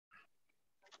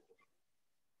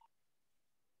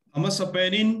ama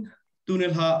sapenin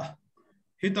tunilha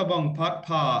hitabang phat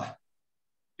pha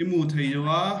imu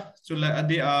theiwa chula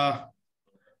adia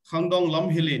Khangdong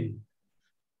Lamhilin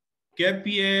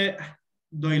KPA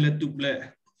doiletup le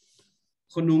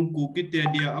khonung Kukite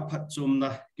dia aphatchomna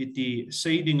kiti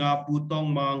seidinga pu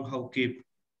Tongmang Haokip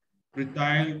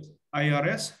retired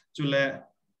IRS chula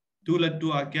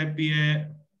doiletua KPA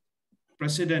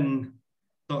president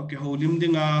to ke holim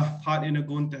dinga phat in a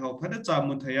gun te ho phada cha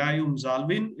mun thaya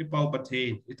zalwin ipau pathe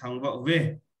I thangwa ve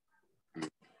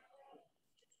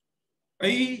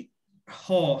ai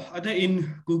ho ada in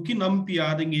Kuki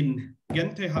nampia dingin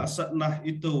gente ha satna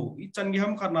itu ichan gi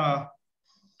ham khana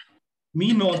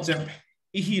mi no chep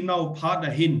ihi now phada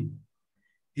hin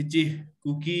hichi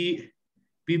Kuki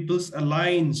People's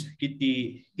Alliance kiti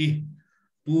hi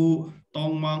pu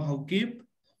Tongmang Haokip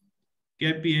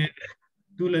KPA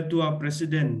doiletua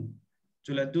president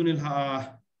chula tunil ha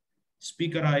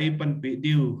speaker ai pan pe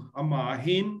diu ama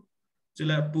hin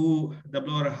chula pu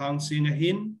wr hang sing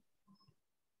hin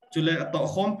chula to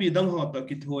khompi dang ho to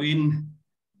kithoin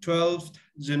 12th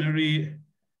January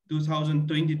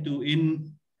 2022 in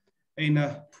aina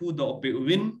phu do pe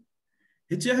win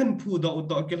hichen phu do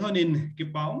to kelhonin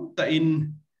kipaum ta in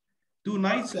two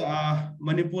nights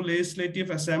Manipur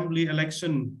Legislative Assembly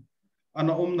election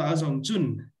ana na azong chun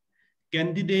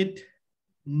candidate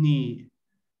ni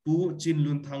pu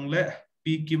chinlun thangle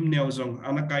pi kim neozong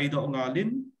ana kaido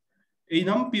ngalin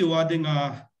einam piwa denga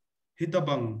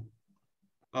hitabang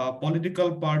political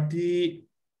party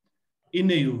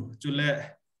ineyu chule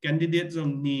candidate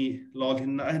zong ni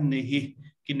lolhin na ne hi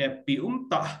kinep pi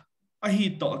ta ahi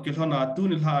to kelhona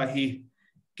tunil ha hi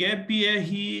KPA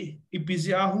hi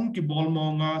ipizia hung ki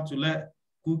bolmonga chule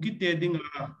Kukite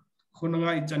dinga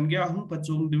khonanga ichangya hung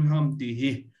pachung dim ham ti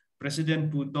hi President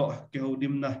Puto ke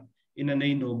hodimna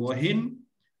inanay no mohin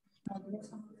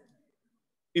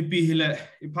ipihile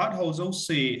iphat ho zo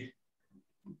se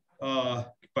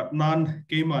patnan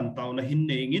keman taw na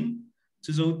hinnengin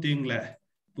chu ting le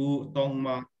pu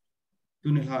Tongmang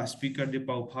tunilha speaker de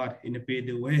pau phat in pe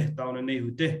de we taw na nei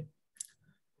hute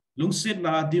lungset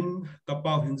na dim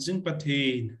kapau hinjing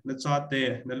pathin na chate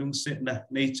na lungset na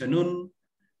nei chanun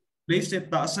leiset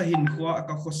ta sa hin khwa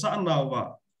ka khosa nawa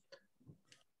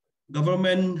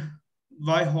government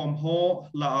vai hom ho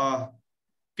la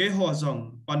ke ho zong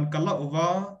pan kala uwa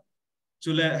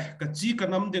chule kachi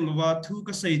kanam ding wa thu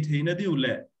ka sei theina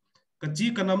diule kachi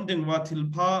kanam ding wa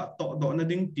thilpha to do na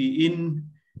ding ti in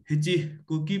hichi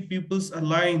Kuki People's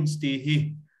Alliance ti hi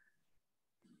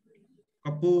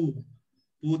kapu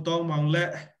pu Tongmang le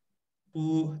pu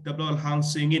wr hang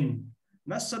singin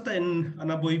nasata in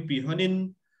anaboi pi honin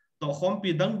to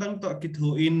khompi dang to kithu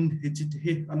in hichi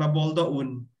hi anabol do un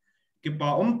kipa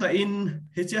ta in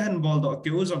hechahan bol do ke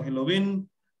uzong Halloween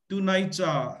tonight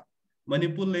cha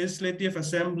Manipur Legislative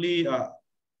Assembly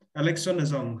election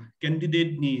azong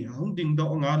candidate ni hung ding do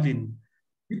ngalin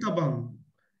hitabang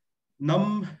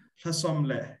nam thasom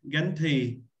le gan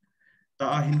thei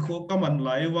ta hin kho kaman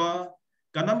laiwa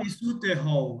kanam isu te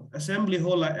ho assembly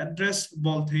ho la address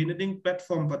bol thein ding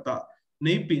platform pata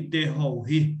nei pi te ho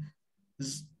hi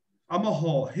ama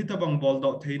ho hitabang bol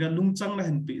do theina lungchang na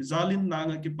hin pi zalin na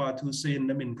nga ki pa thu sen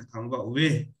na min ka thangwa we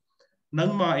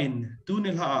nang ma in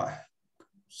tunil ha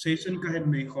session ka hen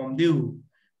nei khom diu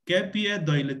KPA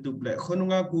doiletup le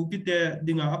khonunga Kukite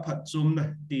dinga aphatchomna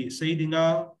ti seidinga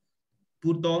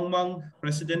pu Tongmang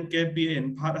president KPA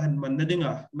en phat han man na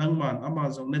dinga nang man ama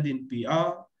jong na din pi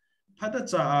a phata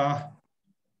cha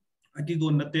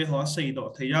akigon na te ho sei do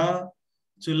theya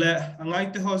chule angai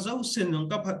te ho zo sin ng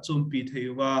ka phatchom pi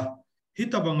theiwa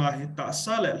hitabanga hita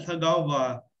sale thagawa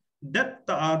dat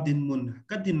ta din mun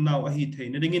ka din naw a hi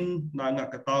thein ringin na nga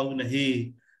ka taw na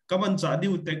hi kaman cha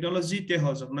diu technology te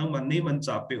ho jong nang man nei man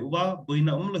cha pe wa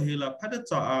boina lo hela phada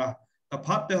cha ka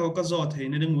phat te ho ka zo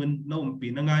thein ring win no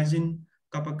pi na ngai jin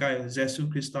ka pa kai Jesus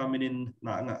Christa minin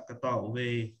na nga ka taw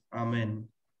we amen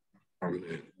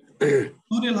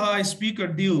Tudil high speaker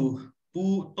diu pu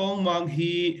Tongmang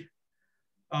hi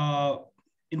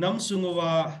inam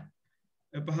sungawa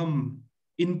epaham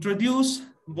introduce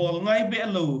bol ngai be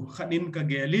lo khanin ka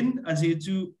gelin aji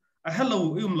chu a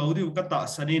hello lo diu ka ta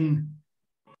sanin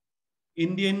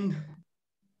Indian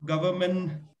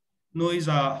government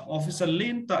noisa officer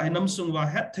lin ta inam sungwa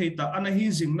het thei ta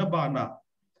anahi jing na bana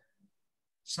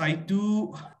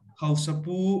saitu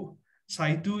hausapu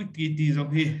saitu ti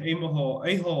jong hi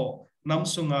ei ho nam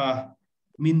sunga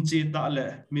min che ta le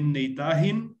min nei ta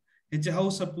hin heche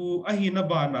hausapu ahi na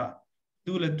bana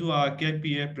tu le tua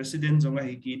KPA president zonga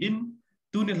hi kidin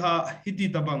tunilha hiti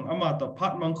tabang ama to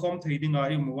phat mang khom thei dinga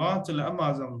imwa chele ama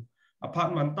jong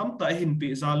apartment tam ta hin pi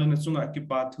zalun chunga ki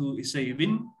pa thu isei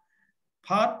win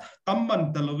phát tâm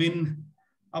man talovin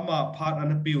ama phát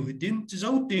anh piu hitin chỉ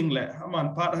dấu tiếng lệ aman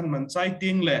phát anh man sai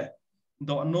tiếng lệ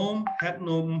độ nôm hát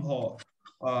nôm họ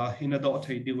hina độ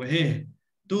thấy điều he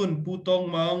tun pu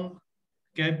Tongmang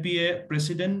KPA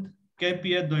president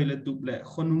KPA doiletup lệ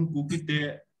khonung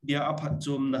Kukite dia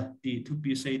aphatchomna ti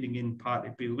thupi sei dingin phát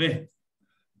piu ve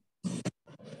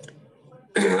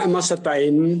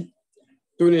Masatain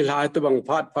tunil hai tu bang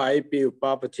phat pai piu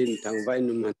pa pathin thang vai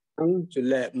num hang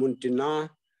chule muntina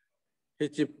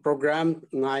hichi program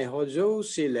ngai hojo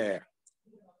sile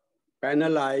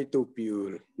panelai tu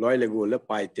piu loi le go le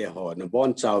pai te ho na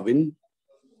bon chawin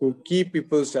Kuki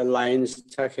People's Alliance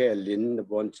Thakelin na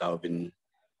bon chawin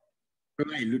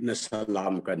ngai lut na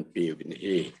salam kan piu bin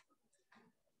he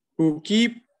Kuki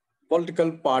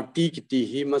political party kiti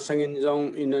hi masangin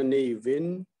jong in a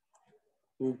event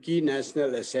Kuki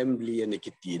National Assembly and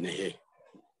Kiti na he.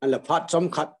 And la phat som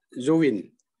khat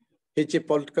join hichi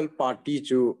political party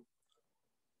chu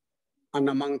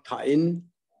anamang thain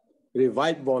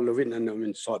revive bolwin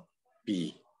anamin sot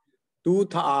pi. Tu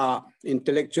tha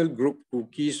intellectual group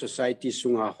Kuki Society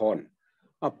sunga hon.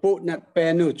 Apo nat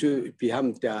penu chu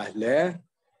piham ta le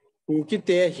Kuki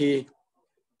te hi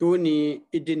tu ni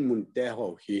idin mun te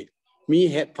ho hi. Mi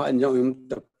het phan jong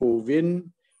ta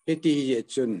povin hiti ye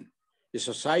chun. The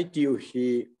society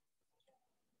hi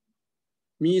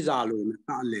mi zalu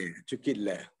na le chukit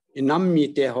le inam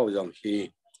mi te ho jong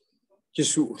hi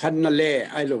chisu khan na le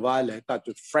ai lo wa le ta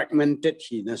chu fragmented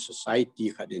hi na society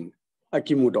khadin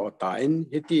akimu do ta in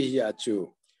hiti ya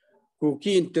chu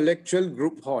Kuki intellectual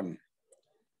group hon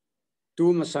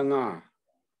tu masanga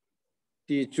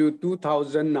ti chu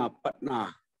 2000 na patna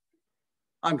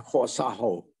an kho sa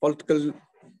ho political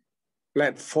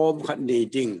platform khat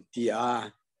needing ti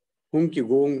a hung ki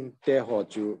gong te ho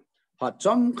chu phat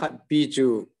chom khat pi chu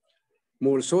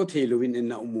mul so thi luwin in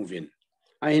na umuvin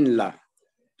ain la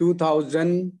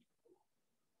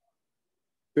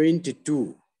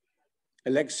 2022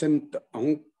 election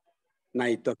hung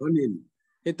nai to honin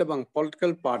hitabang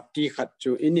political party khat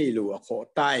chu ini lu kho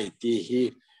tai ti hi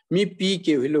mi pi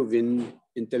ke hilovin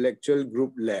intellectual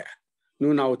group le nu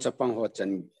nau chapang ho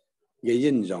chan ge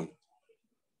yin jong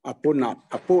apuna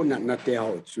na te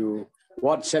ho chu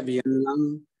WhatsApp yan lang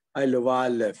ai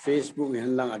lowal Facebook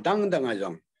yan lang adang dang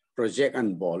ajong project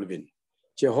and bolvin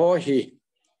che ho hi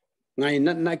ngai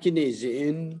nat na kini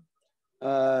zin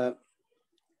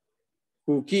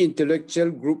Kuki intellectual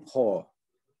group ho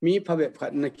mi phabe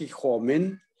phat na ki khomen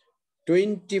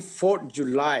 24th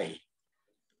July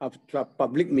of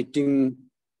public meeting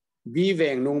vi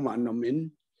veng nong ma nomin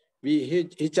vi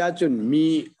hi cha chun mi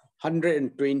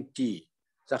 120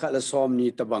 sakhala som ni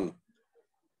tabang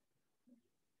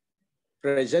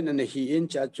present and he in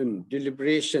chachun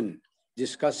deliberation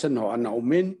discussion ho ana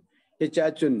umin he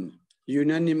chachun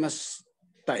unanimous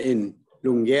ta in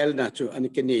lungel na chu an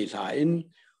keni tha in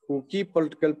Kuki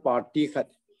political party khat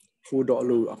fu do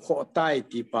lu kho tai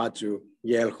ti pa chu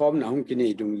yel khom na hung kini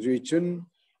dung zui chun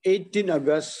 18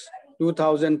 August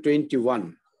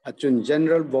 2021 achun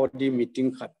general body meeting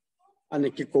khat an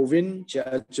ki kovin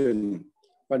chachun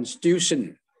constitution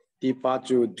ti pa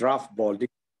chu draft body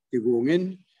ti gungin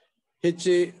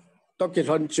hichi toki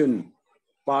hon chun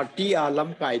party alam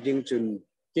kai ding chun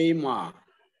kema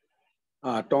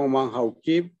Tongmang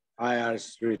Haokip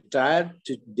IRS retired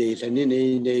today sanin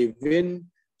event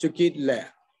chukit le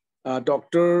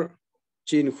Dr.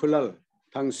 Chin Khulal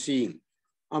Thang Sing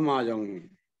ama jong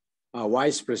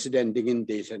vice president dingin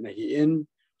de san hi in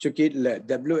chukit le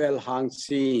WL Hang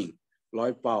Sing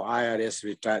loi pau IRS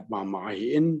retired mama hi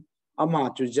in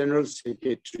ama chu general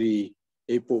secretary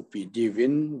epo pi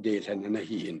divin de san na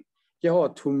hi in ke ho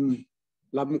thum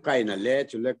lam kai na le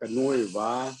chule ka noi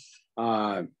wa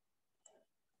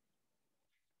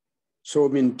so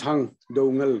min thang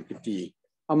dongal kiti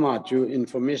ama chu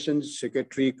information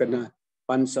secretary kana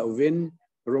pansa win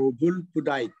robul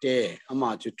pudai te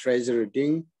ama chu treasury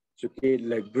ding chu ke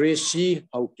le Gracie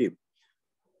Haokip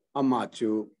ama chu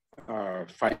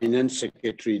finance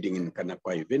secretary ding in kana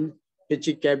pai win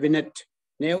hichi cabinet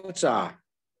neucha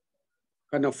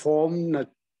kana form na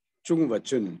chungwa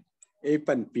chun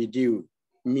epan pdu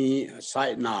mi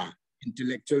sai na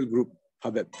intellectual group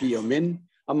phabe piomen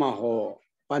ama ho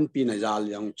pan pi na jal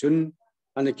yang chun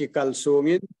anaki kal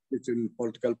songin chun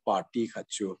political party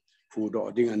khachu fu do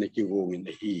ding anaki wong in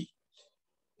hi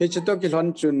he chato ki lon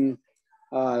chun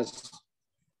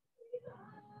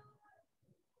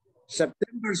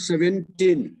September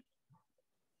 17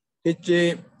 hiche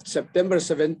September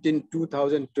 17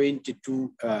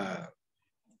 2022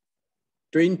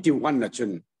 21 na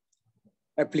chun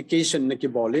application na ki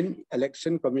bolin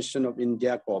Election Commission of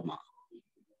India koma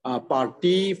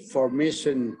party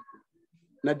formation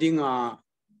nadinga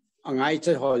angai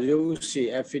cha ho yu si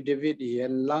affidavit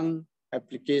hian lang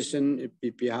application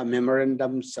PPA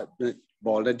memorandum sat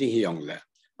bol da di hiong la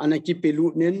anaki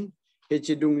pilu nen he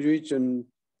chidung yu chun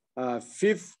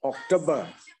 5th October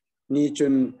ni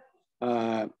chun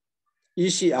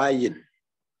ECI in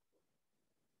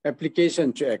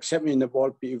application to accept in the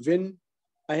ball pivin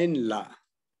ahin la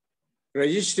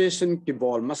registration ki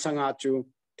ball masanga chu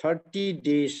 30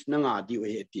 days nanga di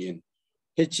we tin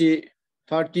hechi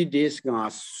 30 days nga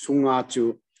sunga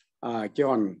chu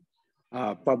kion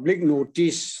public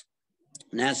notice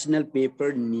national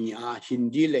paper ni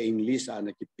Hindi le English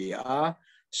ana KPA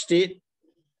state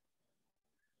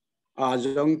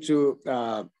zong chu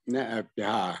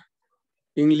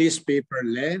English paper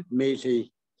le me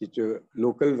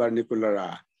local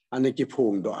vernacular ana ki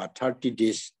phong do 30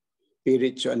 days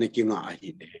period chu ana ki nga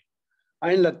hi ne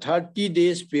ain la 30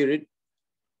 days period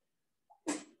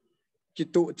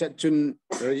kitu chachun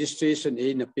registration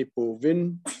e na people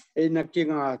win e na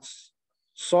kinga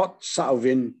short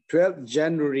savin 12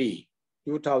 January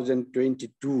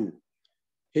 2022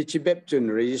 hbep chun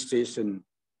registration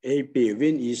AP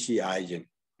win ECI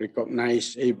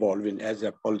recognized a win as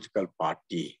a political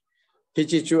party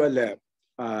hichichuala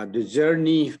the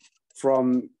journey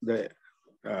from the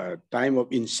time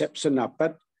of inception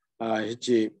apat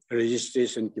hichi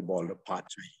registration ki bol part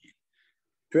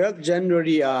 12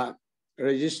 January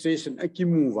registration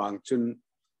akimu wang chun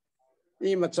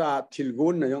ni macha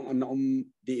thilgun na yong anom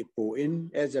di po in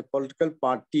as a political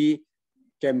party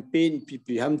campaign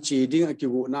PP ham chiding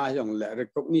akigu na yong la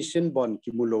recognition bon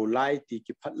ki mulo lai ti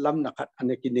ki phatlam na khat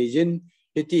anaki nejin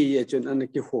hiti ye chun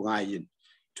anaki hongai yin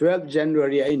 12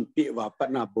 January in pi wa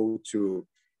patna bo chu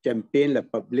campaign la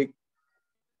public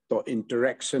to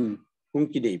interaction kung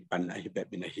ki dei pan a hi be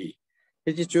bin hi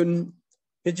hiti chun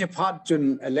hiti phat chun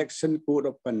election code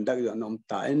of conduct anom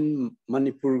ta in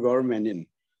Manipur government in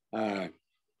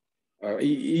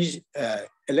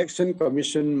election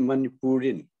commission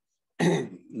Manipurin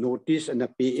notice and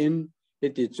in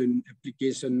it is an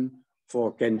application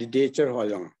for candidature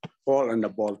hoyong fall and the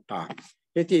ball time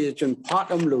it is chun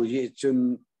part of lo ye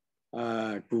chun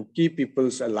Kuki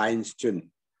People's Alliance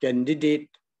chun candidate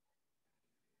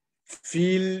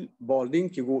field balding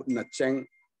ki gu na chang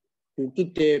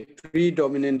Kukite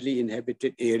predominantly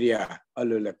inhabited area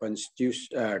alula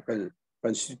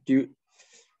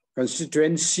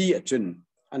constituency chun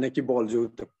anaki bol ju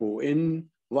tapu in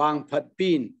wang phat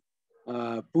pin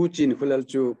Putin khulal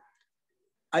chu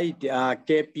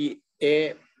KPA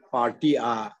party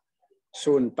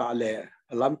son ta le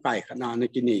lam kai khana na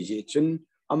ki ni ji chun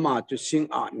ama chu sing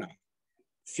na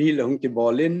feel hong ki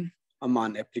bolin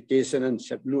aman application and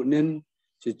sublunin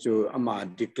chu ama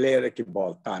declare ki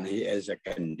bol tan hi as a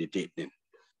candidate nin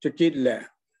chu kit le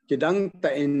kidang ta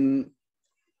in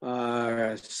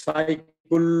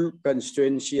cycle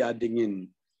constituency adingin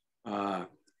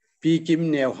pikim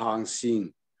new hang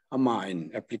sing ama in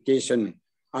application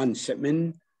an semen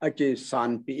ake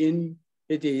san pi in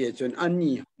iti chun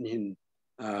ani hin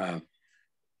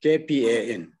KPA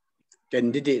in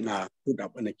candidate na put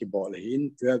up an ball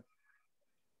in 12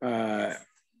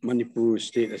 Manipur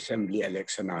State Assembly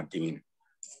election ading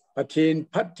pathin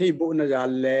phathi bu na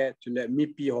jalle chule mi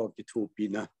pi ho ki thu pi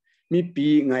na mi pi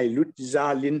ngai lut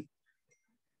zalin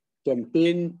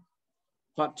campaign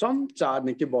phat chom cha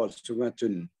ne ki ball sunga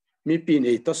chun mi pi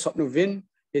nei to sop nu win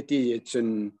iti chun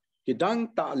kidang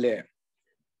ta le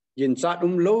yin chat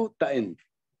lo ta in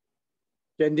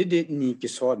candidate ni ki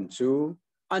son chu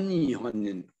ani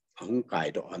honin hong kai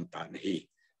do an ta hi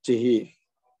chi hi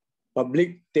public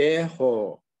te ho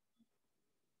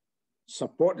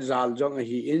support zal jong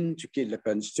hi in chukit le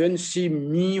constituency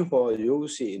mi ho yo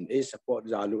si in a support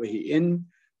zalu hi in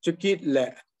chukit le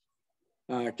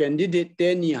candidate te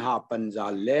ni ha pan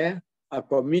zal le a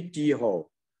committee ho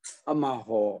ama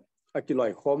ho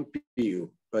akiloi khom piu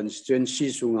constituency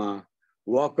sunga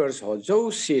workers ho zo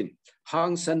sin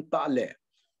hang san ta le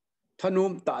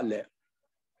thanum ta le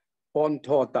pon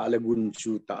tho ta le gun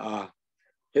chu ta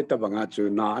heta banga chu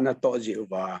na na to ji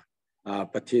wa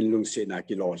pathin lung se na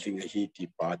ki lo sing hi ti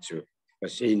pa chu ka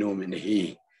sei no men hi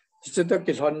chita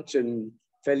ki thon chen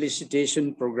felicitation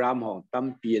program ho tam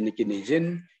pi ni ki nijin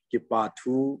ki pa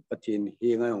thu pathin hi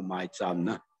nga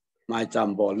mai cham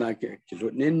bol na ki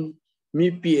lut nin mi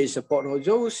pi support ho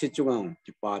jo si chungang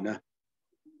ki pa na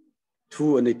thu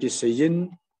ani ki seyin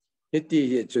heti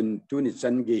he chun tu ni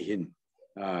chan ge hin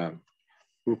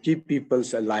Kuki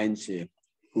People's Alliance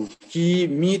Kuki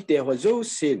mi te ho jo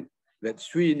sin that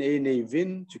swin a nei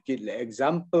win to kit le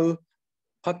example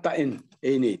hata in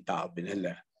a nei ta bin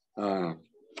la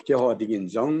ke ho ding in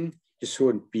zong ki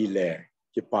suan pi le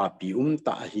ki pa pi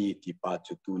ta hi ti pa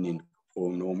chu tunin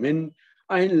phong no men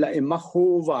ain la e ma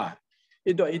khova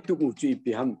ido itu chu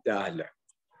pi ham ta la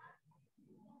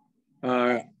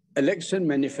election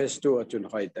manifesto achun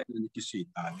hoi ta ni ki si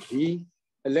ta hi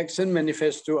election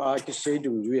manifesto a ki sei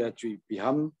dung ju ya chu pi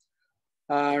ham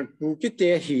Kukite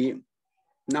hi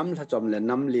nam tha chom le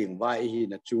nam ling vai hi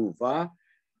na chu wa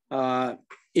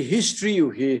history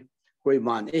hi koi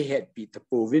man e het pi ta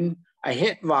povin a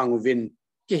het wang vin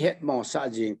ki het mo sa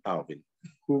jing tawin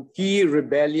Kuki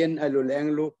rebellion alul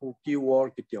anglo Kuki war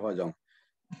ki ti hojong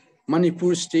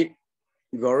Manipur state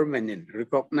government in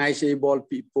recognizable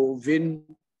people vin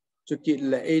chukit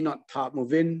le e not thap mo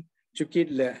vin chukit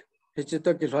le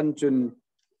hechita ki han chun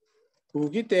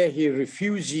Kukite hi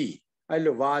refugee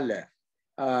alu wale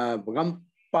bgam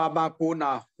pa ba ko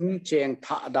na hung cheng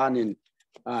tha danin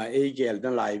e gel na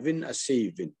lai vin a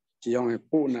savin chiong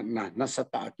pu na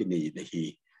sata ki ni de hi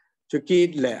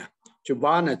chukit le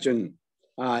chubana chun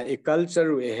e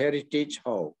culture e heritage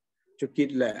ho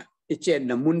chukit le e chen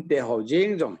na mun te ho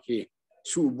jeng jong hi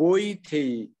su boi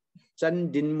the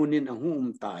chan din munin a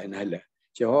hum ta na le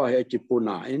che ho he ki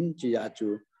puna in chi ya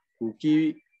chu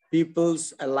Kuki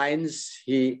People's Alliance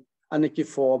hi aniki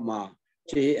forma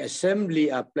chi assembly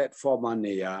a platform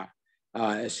ania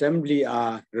assembly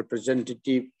a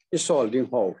representative is holding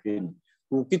ho hin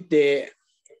Kukite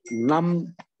nam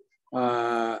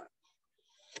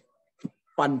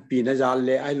pan pi na jal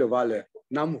le ai lo wale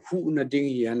nam hu na ding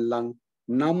hian lang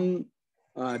nam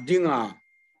dinga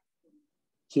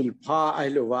kilpha ai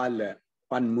lo wale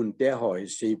pan mun te hoi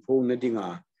sei phung na dinga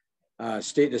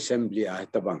state assembly a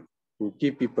tabang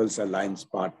Kuki People's Alliance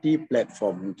Party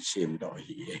platform sim do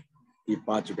hi ti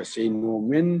pa chu ka sei no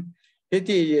men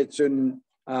heti ye chun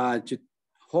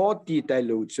ho ti tai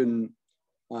lo chun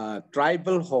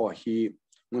tribal ho hi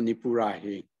Manipura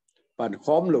hi pan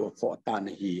khom lo pho tan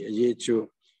hi ye chu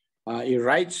I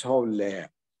rights ho le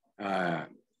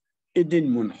idin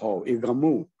mun ho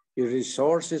igamu I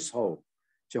resources ho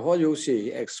che ho you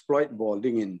see exploit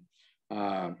boarding in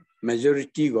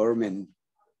majority government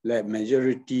le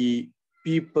majority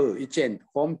people ichen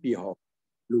khom pi ho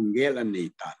lungel an nei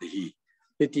ta hi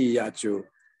heti ya chu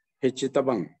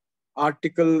hechitabang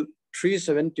article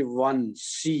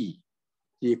 371C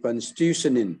the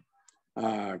constitution in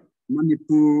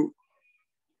Manipur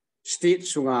state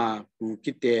sunga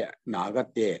Kukite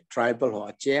nagate tribal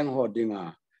ho cheng ho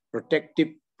dinga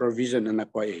protective provision na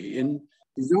koi in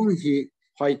zong hi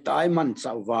hoi tai man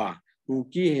chawa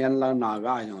Kuki hen la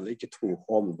naga yang le ki thu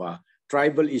khom ba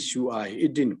tribal issue a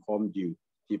idin khom diu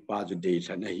ti pa ju de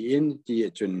than hi in ti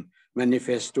chun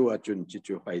manifesto a chun chi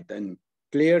chu hoi tan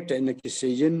clear ten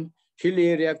decision hill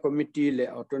area committee le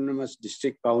autonomous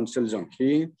district council jong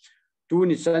hi tu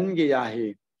ni san ge ya hi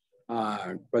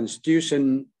constitution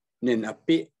nen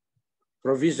api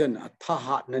provision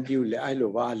atha na diu le ai lo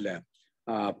wa le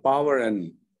power and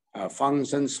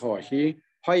functions ho hi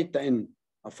hoi tan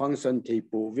a function te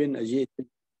pu win a ye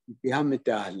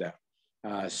pihamita le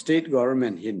state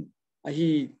government hin a hi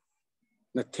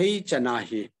na thei chana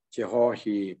hi che ho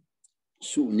hi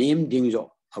su name ding jo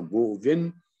abu win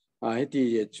heti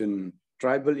chun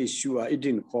tribal issue a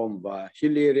idin khom ba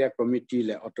hill area committee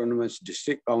le autonomous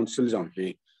district council jong hi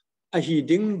a hi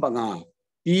ding banga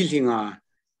pi linga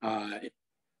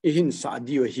ihin sa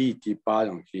dio hi ti pa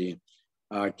jong hi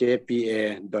KPA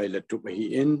doiletup hi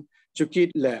in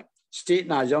chukit le state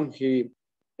na jong hi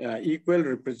equal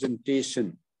representation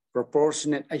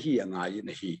proportionate a hi anga yin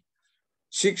hi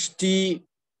 60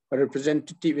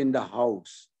 representative in the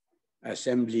house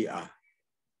assembly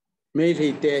made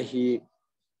he he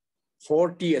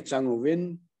 40 achang win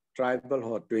tribal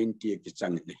ho 20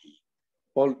 achang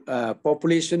hi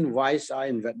population wise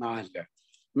in Vietnam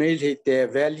made he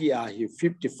valley he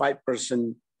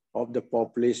 55% of the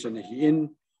population he in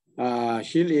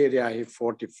hill area he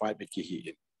 45 he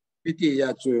in iti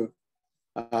ya chu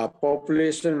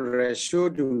population ratio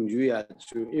dung yu ya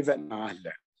chu Vietnam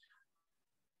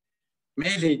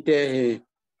made he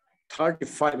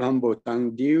 35 humbo tang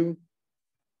diu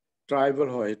tribal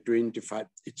ho 25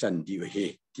 ichan diu he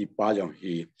ti pa jong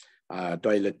hi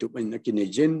doiletup in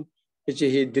kinejin ichi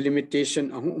he delimitation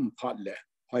phat le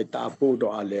hoi ta pu do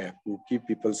ale Kuki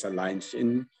People's Alliance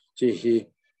in chi hi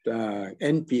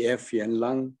NPF yan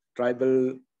lang tribal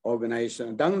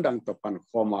organization dang to pan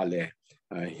khoma le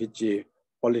hichi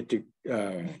politic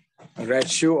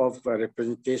ratio of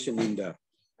representation in the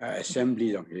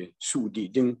assembly jong he su di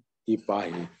ding ti pa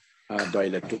hi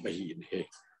doiletup hi in he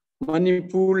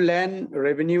Manipur land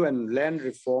revenue and land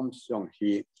reforms jong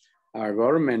hi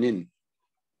government in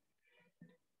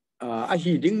a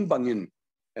hi ding bangin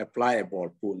applicable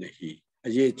pu ne hi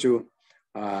ye chu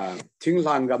thing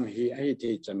langam hi ai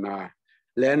te chana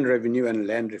Land Revenue and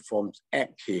Land Reforms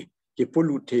Act hi ki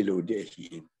pulu thelu de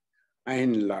hi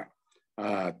ain la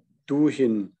tu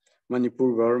hin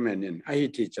Manipur government in ai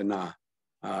te chana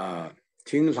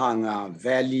thing langa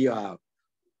valley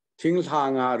thing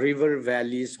langa river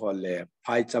valleys hole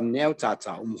phai cham neu cha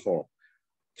cha ho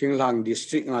thing lang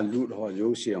district nga lut ho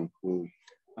yo siang ku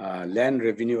land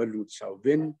revenue lut sau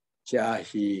win cha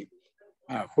hi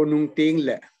khonung ting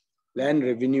le land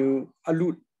revenue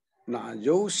alut na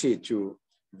yo se chu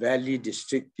valley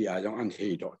district ti a jong an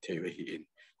hei do the hi in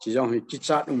chi jong hi chi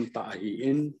chat ta hi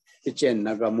in chen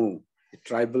nagamu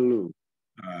tribal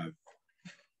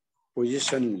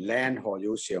position land ho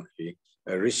yo siang hi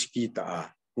risky ta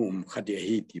khade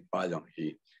hi ti pa jong hi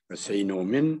sei no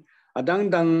min adang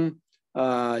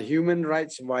human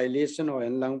rights violation or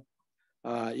lang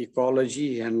ecology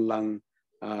and lang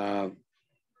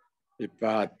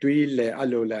ipa tuile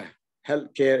alola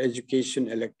healthcare education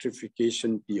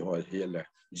electrification pi hol hele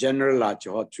general la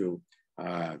chu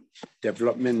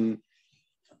development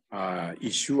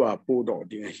issue a po do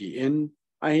ding hi in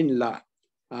ain la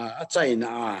a China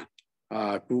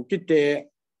Kukite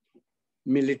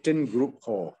militant group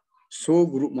ho so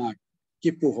group ma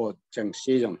kipu ho chang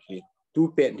se jong hi tu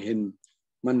pen hin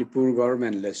Manipur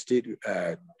government le state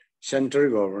central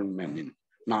government in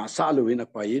na sa lu in a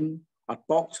pain a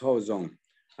box ho zong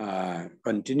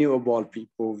continue ball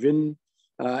people win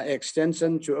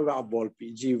extension to a ball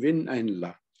pg win and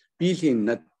la peeling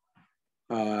nat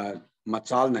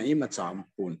machal na I macham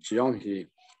pun chiong hi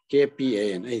KPA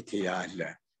and ATR le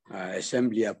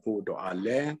assembly apu do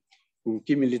ale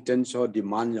Kuki militants ho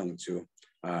demand yang chu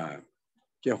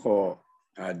ke ho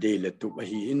doiletup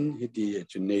hi in hiti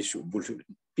chune su bul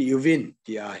pi win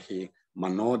ti a hi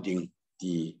manoding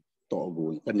ti to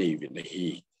gun pani win hi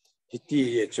hiti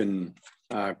chun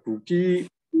Kuki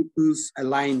People's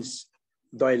Alliance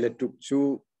doiletup chu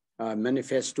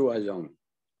manifesto ajong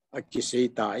akisei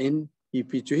ta in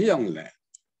pp chu hiang le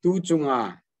tu chunga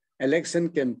election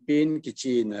campaign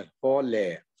kichina ho le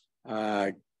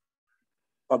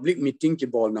public meeting ki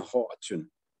bol na ho achun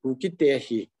Kukite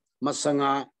hi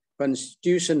masanga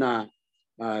constitutional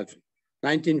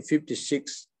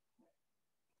 1956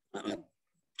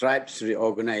 tribes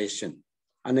reorganization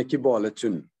anaki bol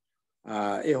achun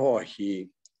e ho hi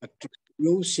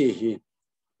lu si hi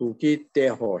Kukite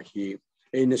ho hi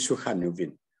ena su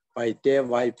khanuvin pai te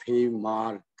Vaiphei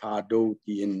mar thado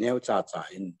ti in neu cha cha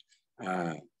in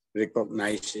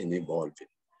recognize in evolve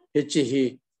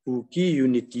hi Kuki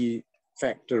unity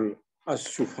factor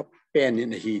asu pen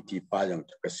in hi ti pa jang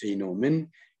casino min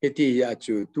hiti ya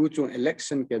chu tu chung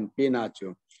election campaign a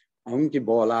chu ong ki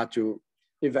bola chu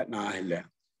ivat na hele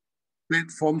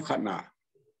platform khana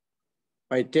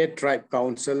by the tribe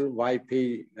council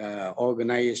Vaiphei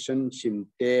organization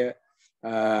simte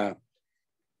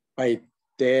by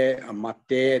the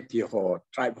amate ti ho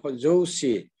tribe ho zo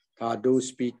si ta do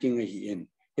speaking hi in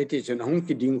it is an hong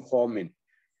ki ding comment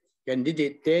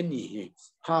candidate te ni hi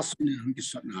has hong ki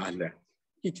sat na le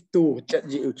ki tu chat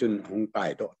ji uchun hong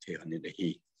kai do the ni de hi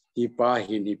ti pa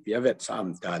hi ni pi avet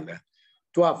sam ta le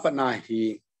to apana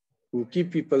hi Kuki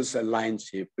People's Alliance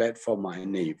hi platform ai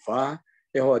nei fa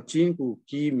e ho chin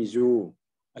Kuki mizu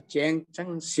a cheng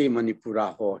chang se Manipura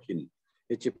ho hin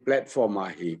it's a platform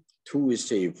hi thu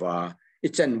save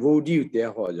it's an vodue te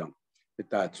ho jang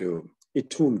ta chu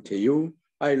itum te you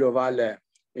ai lo va le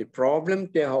a problem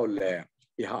te ho le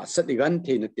I ha sat gan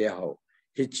the na te ho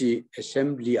hichi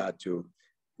assembly a chu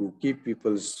Kuki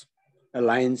People's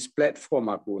Alliance platform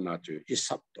a ku na chu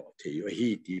isap to te yo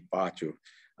hi ti pa chu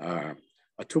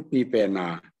a thu pi pe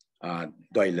na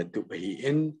doiletup hi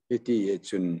in iti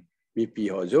chun mi pi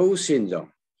ho zo sin jong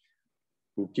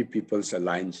Kuki People's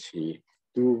Alliance hi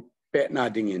tu pe na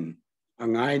ding in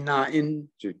angai na in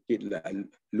chu kit la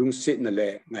lung sit na le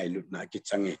ngai lut na ki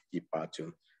change ti pa chu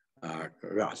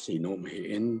ra si no me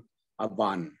in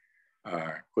aban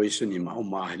question ni ma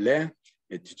le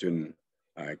it chun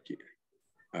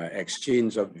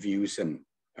exchange of views and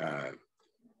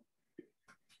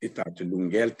ita chu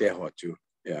lungel te ho chu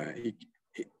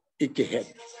ikke het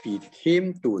pi theme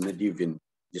tu na divin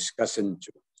discussion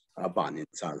chu aban in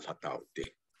sal hatau te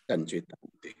tan chu ta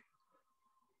te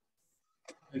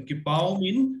ki pau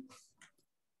min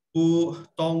pu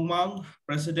Tongmang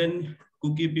President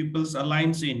Kuki People's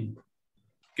Alliance in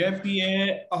KPA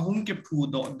ahung ke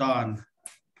phu do dan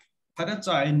kada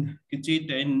chain ki chi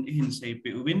ten hin sei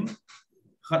pe win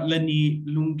khatlani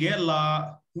lungela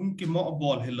hum ki mo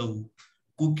bol hello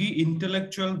Kuki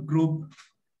intellectual group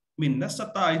min na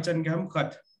satai chan gam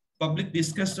khat public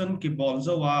discussion ki bol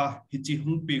zawa hichi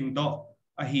hung ping do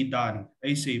ahidan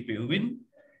ai sei pewin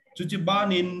chu chi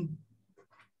banin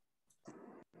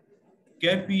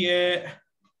KPA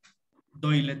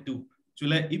doiletup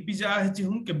chule ipija chi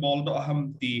hung ke bol do ham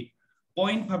ti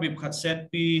point phabip khat set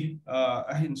pi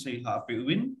ahin sei la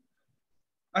pewin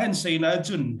ahin sei na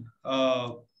chun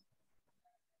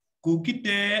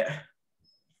Kukite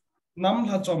nam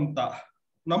la chomta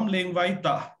nam leng vai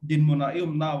ta din mona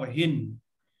na wa hin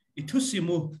ithu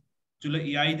simu chule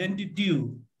I identity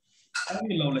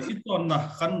ai lo le iton na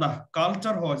khan na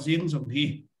culture ho jing jong hi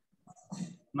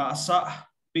na sa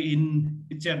pi in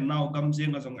ichen now gam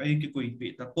jing jong ai ki koi pi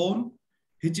ta pon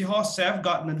hi chi ho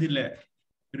safeguard na dile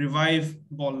revive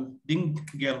ball ding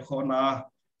gel khona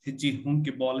hi chi hung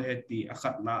ki ball he ti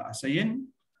akhat na asayen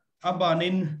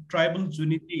abanin tribal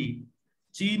unity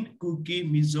Chin Kuki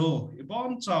Mizo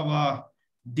ibon chawa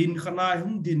din khana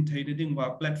hung din thei ding wa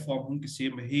platform hung ki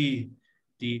sim hi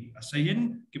ti asayen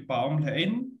ki paum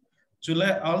lein chule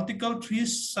article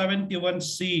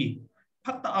 371C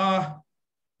phata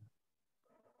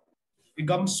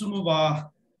igam sumuwa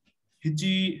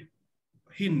hiji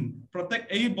hin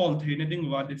protect a ball thei ding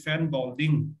wa defend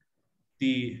balding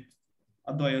ti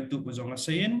adoy tu bojong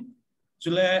asayen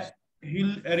chule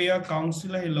hill area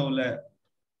council hello le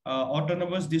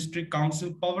autonomous district council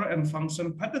power and function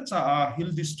phatacha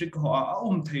hill district ho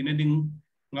theine ding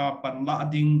nga panla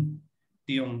ding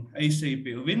tiong ai sei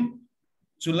pe win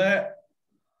chule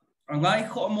angai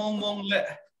kho mong le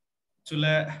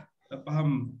chule paham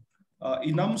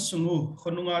inam sungu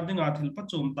khonunga dinga thil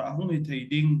pachum ta hung hi thei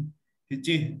ding hi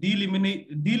chi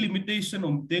delimitation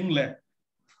ting le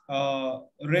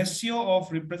ratio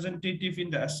of representative in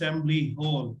the assembly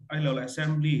hall I lo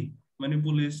assembly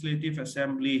Manipur Legislative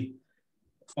Assembly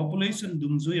population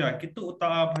dumzuya kitu ta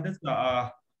phadet ta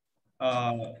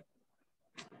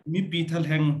mi pithal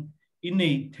heng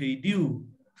inei thei diu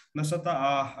nasata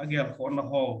agel khona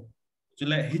ho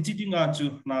chule hichidinga chu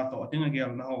na to tinga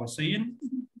gel na ho sein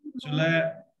chule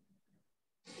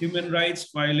human rights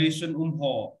violation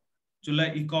ho chule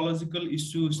ecological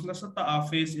issues nasata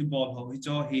face ibol ho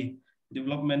hicho hi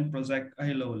development project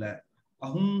ai lo la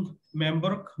ahung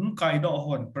member hung kai do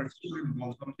hon person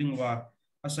bol something wa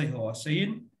asai ho sein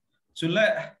chule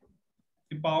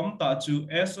ipam ta chu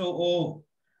SOO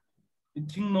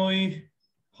ithing noi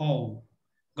ho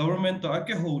government to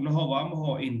ake ho na ho wa ma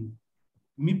ho in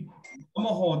mi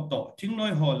ma ho to thing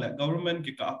noi ho la government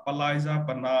ki ka apaliza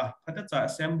pana phata cha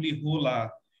assembly ho la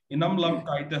inam lam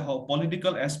kai te ho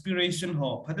political aspiration ho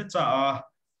phata cha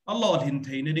a lot hin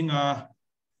theine dinga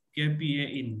KPA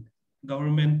in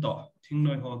government to thing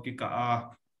noi ho ki ka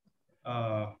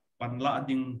panla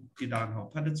ding tidan ho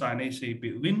phata cha nei sei pe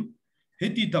win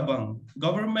heti tabang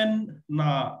government na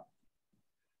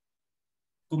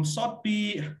kum sot pi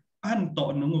an to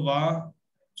nungwa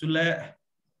chule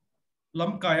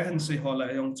lam kai han sei ho la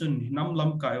yong chun nam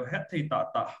lam kai het thei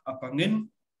ta apangin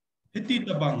heti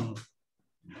tabang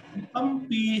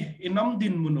ampi inam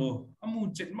din muno amu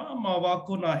chet ma wa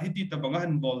ko na heti tabang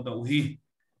han bol da hi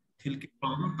thil ki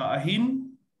ta hin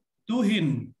tu hin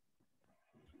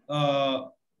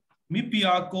mi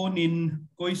pia ko nin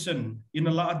question in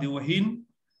a la de hin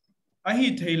ahi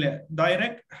theile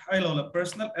direct ai lo la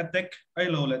personal attack ai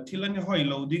lo la thilan hoi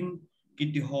loading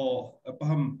kiti ho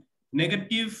paham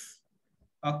negative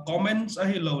comments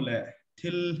ahi lo la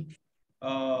thil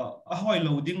a hoi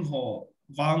loading ho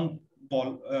wang bol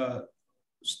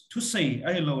to say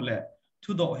ahi lo la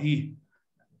to do hi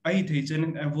ahi thei chen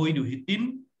avoid hitin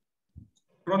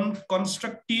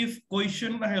constructive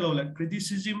question ahi lo la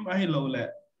criticism ahi lo la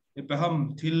paham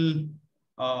thil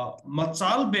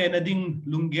machal benading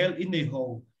lungel ine ho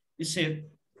ise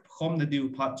khom na diu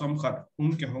phat chom khat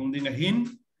hung ke hong ding a hin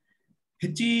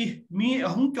hichi mi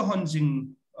hung ke hon jing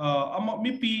ama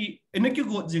mi pi eneki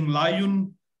go jing layun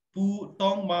pu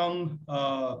Tongmang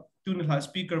tun la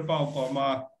speaker pau ko ma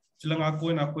chilanga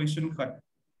ko na question khat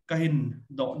kahin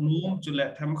do nom chule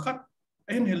tham khat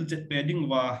en hel jet peding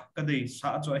wa kadai sa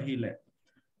cho hi le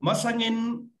masangin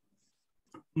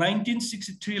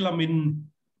 1963 lamin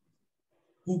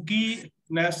Kuki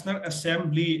National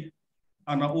Assembly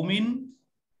ana umin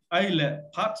aile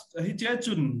phat hiche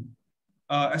chun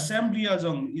assembly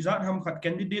azong izat ham khat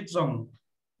candidate zong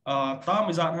tam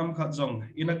izat ham khat zong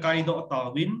ina kai do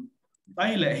tawin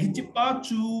aile hichipa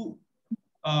chu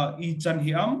I chan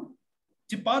hiam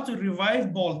chipa chu revive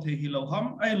ball the hilo ham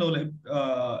ailo le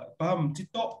pam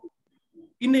chito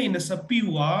ina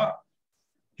sapiwa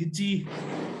hichi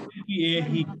KPA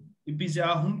hi ipija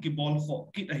hum ki bol kho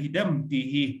kit a hidam ti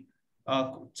hi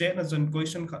che na jon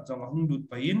question khat jong hum dut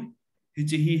pain hi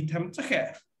chi hi tham cha khe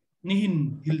ni hin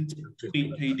hil pi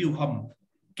thei diu ham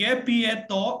KPA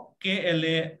to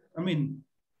KLA I mean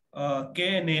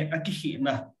cái này cái gì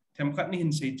na thêm khát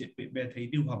nín xây chế bé thấy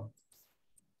điều hầm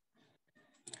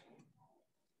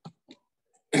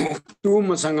tu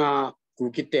masanga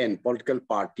Kukite political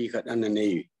party khat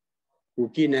anani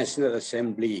Kuki National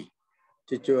Assembly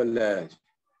tichual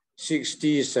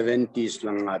 60s 70s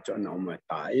langa chon oma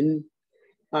ta in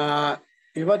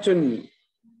iwachun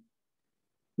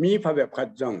mi phabep khat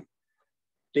jong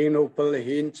Tenopal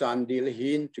hin Chandil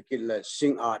hin chukil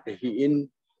sing art hi in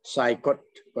Saikot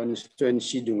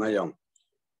constituency dungayong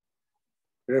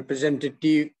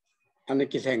representative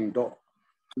anaki thengdo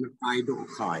anakai do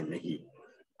khai nahi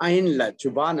ain la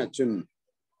chubana chun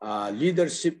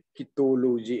leadership ki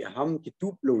tology ham ki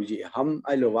tuplogy ham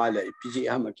ailowala pg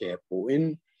ham ke po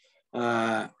in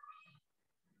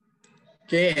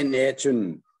KNA chun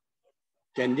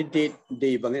candidate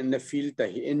de bang in the field ta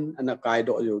in anakai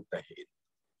do yo ta hin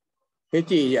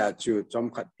heti ya chu chom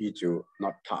khat pi chu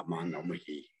not tha man no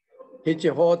hi heti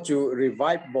ho chu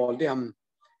revive ball de ham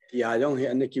ya yong hi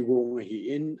anaki go hi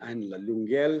in an la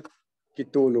lungel ki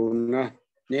toluna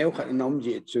neu khat nom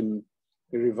ji chun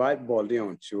revive ball de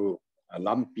on chu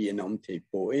lampi nom the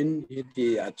po in heti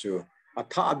ya chu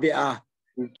atha be a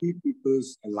Kuki People's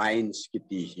Alliance ki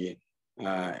ti hi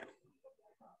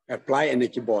apply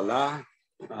anaki bola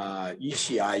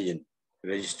ECI in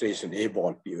registration a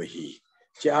ball pi hi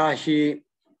cha hi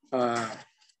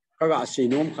kaga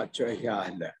sinom khat cha ya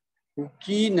la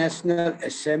Kuki National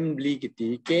Assembly kiti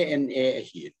KNA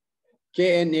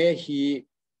hi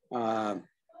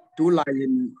two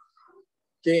line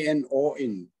KNO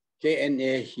in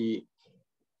KNA hi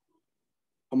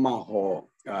amaho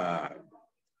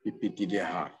PPT de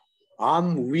ha arm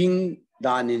wing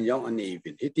danin yong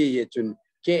anevin hiti ye chun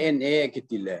KNA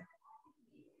kiti le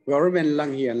government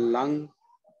lang hian lang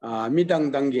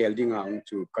midang dangel dinga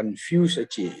to confuse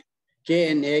achi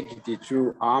KNA kiti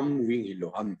chu arm wing hilo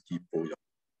am tipo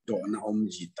do na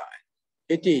ji ta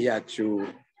eti ya chu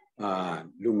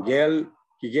lungel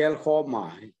kigel khoma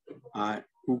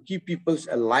Kuki People's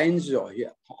Alliance zo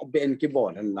ya ben ki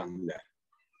bon lang le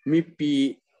mi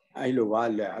pi ailo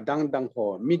wale adang dang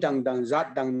ho midang dang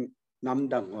zat dang nam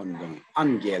dang hon dang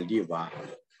angel di wa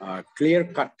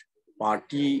clear cut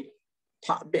party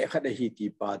tha be khat hi ti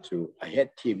pa chu a head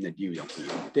team na diu yang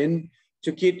then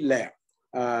chu kit le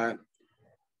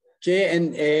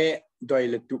KNA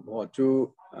doiletup ho chu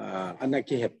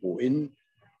anaki hepu in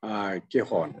ke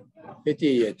hon heti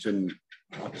chun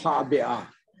tha be a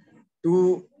tu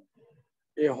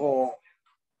e ho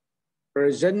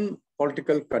present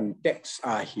political context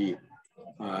hi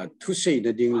thu sei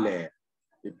na ding le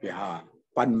pe ha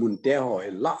pan mun te ho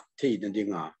la thei na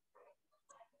dinga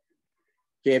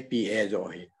KPA zo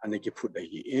hi anaki phut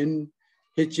hi in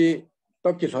hichi to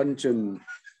ki thon chun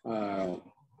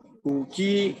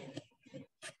Kuki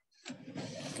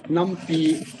nampi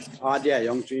adia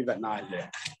yong chui ba na le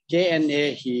KNA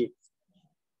hi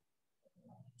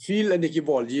feel aniki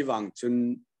bol ji wang chun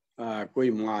koi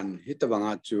man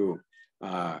hitawanga chu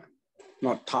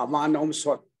not thaman om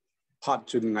sot phat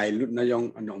chun ngai lut na yong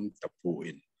anom tapu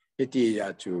in heti ya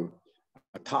chu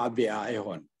tha be a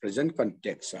hon present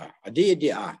context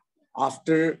adi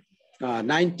after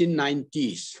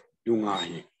 1990s dunga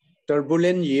hi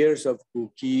turbulent years of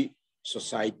Kuki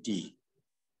society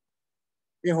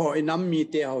ho inam mi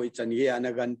te ho chan ye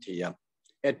anagan thia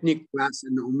ethnic class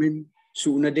and umin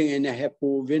su na ding in a hepu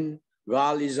win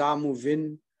gal izamu win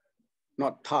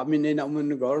not thamin in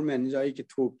umin government jai ki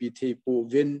thu pi the pu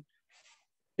win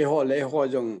ho le ho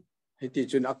jong hiti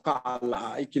chun akala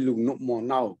ikilung no mo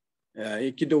now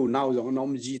ikido now jong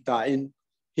nom ji ta in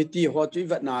hiti ho chui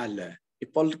va na le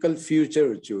political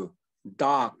future chu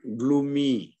dark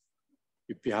gloomy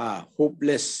ipia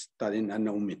hopeless tarin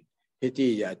anomin hiti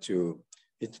ya chu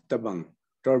it tabang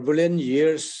turbulent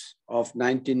years of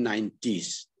 1990s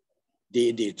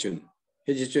de chun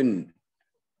hiti chun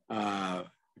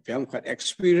piam khat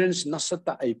experience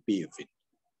nasata ip fit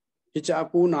hicha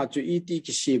pu na chu iti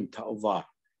kisim thawa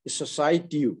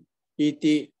society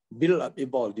iti build up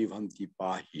ibol di ham ti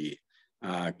pa hi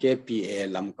KPA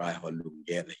lam kai holum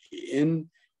ge hi in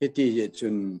hiti ye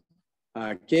chun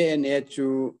KNA chu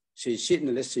si sit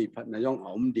na le si phat na yong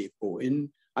om di po in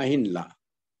ahin la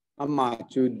ama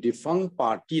chu defunct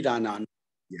party dana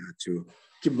ya chu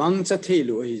ki mang cha the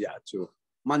lo hi ya chu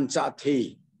man cha the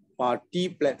party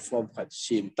platform khat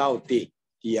sim tau ti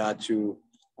ya chu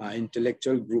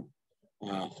intellectual group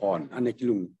hon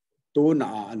anakilung to na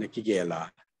anaki gela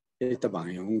e tabang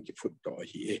yong ki phut to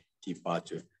hi ti pa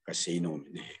chu ka sei no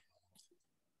ne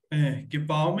ki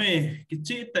pau me ki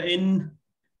chi ta in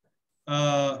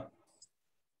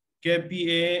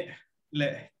KPA le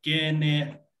KNA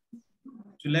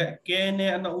chule ke ne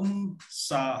ana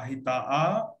sa hita a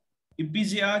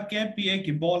ipizia KPA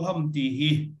ki bol ham ti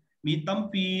hi mi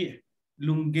tampi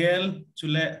lungel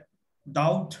chule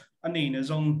doubt ani na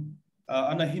zong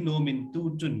ana hino min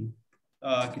tu chun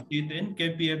ki ten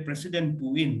KPA president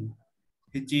puin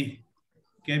hichi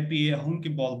KPA hung ki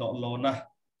bol do lo na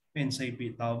pen sai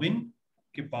pi tawin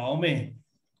ki pau me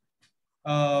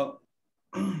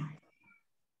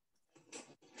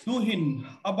tu hin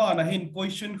aba na hin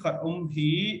question khat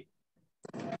hi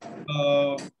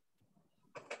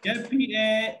KPA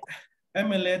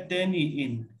MLA teni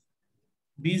in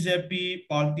BJP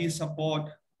party support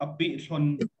api thon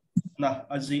na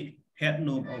azi het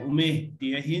no ume ti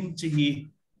hin chi hi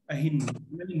ahin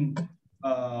men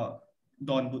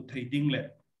don but thai ding le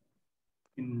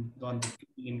in don but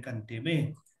in kan te me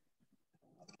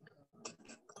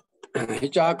hi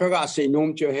cha ka ga se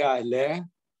nom che ha le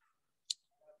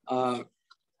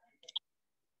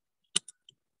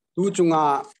tu chunga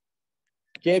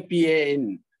KPA in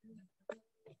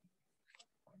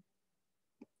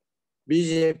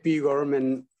BJP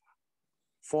government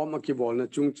form ki bol na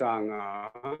chung chang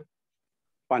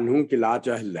panhung ki la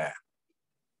cha le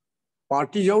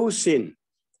party yo sin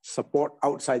support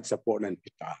outside support and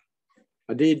pita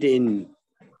adi din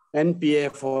NPA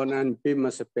for and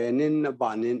pimas penin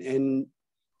banin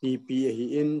NPP hi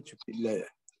in chupile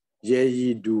ye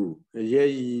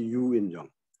you in jong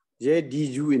ye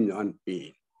du in on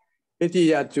p eti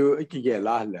ya chu ki ge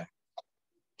la le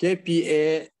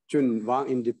KPA chun wang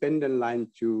independent line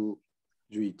to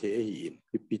duy thế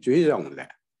hi pi chu rong le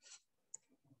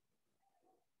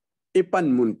ipan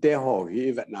mun te ho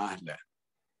hi vet na le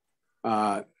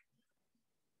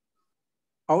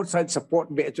outside support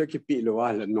be cho ki pi lo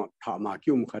wa le not tha ma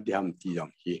ki khadiam ti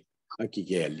jong hi ki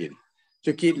ge lin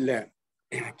chu ki le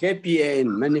KPA in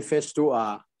manifesto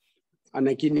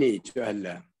anakini chu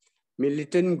le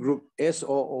militant group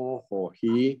SOO ho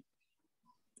hi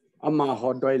ama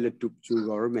ho doiletup chu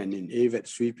government in evet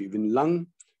sweep even lang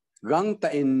gang ta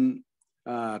in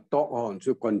talk on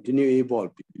to continue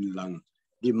evolve lang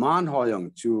demand ho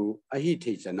yang chu a hi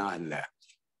thei chana la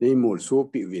nei mol so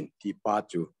pi win ti pa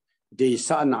chu de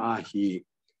sa na hi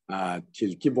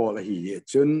chil ki bol hi ye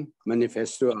chun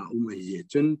manifesto hi ye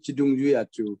chun chidung yu ya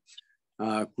chu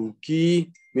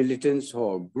Kuki militants ho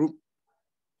group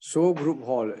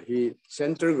hall hi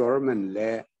central government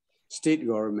le state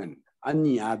government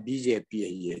ani BJP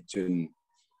hi chun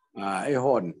ai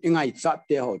hon ingai chat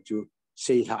te ho chu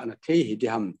sei ha na thei hi de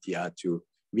ham tia chu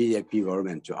BJP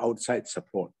government chu outside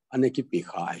support aneki pi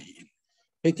khai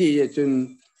heti ye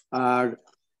chun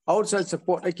outside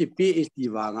support aki pi is ti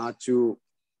wa nga chu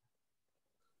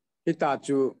hita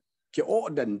chu ki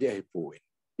order de pu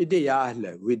ide ya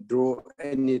le withdraw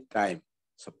anytime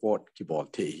support ki bol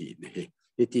the hi ne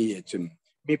heti ye chun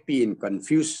pi in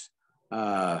confuse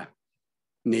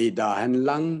nei da han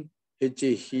lang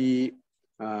hi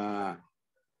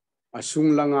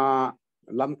asung langa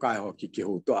lam kai ho ki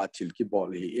ho to athil ki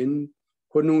bol hi in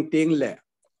khonung teng le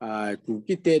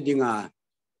Kukite dinga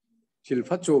thil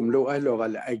phachom lo ai lo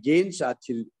wal against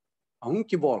athil hong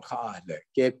ki bol kha le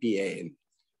KPA in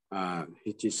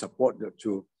hi support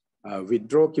to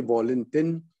withdraw ki bol in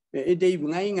tin e dei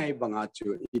ngai banga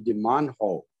chu i demand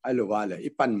ho ai lo wal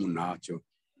ipan muna chu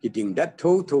ki ding that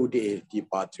tho de ti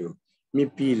pa chu mi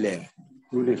pi le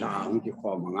nu la hong ki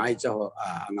kho ngai cha ho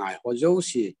ngai ho zo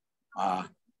si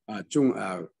chung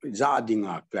za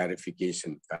dinga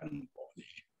clarification kan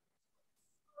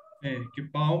ki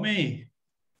pau me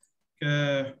ke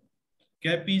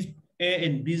KPA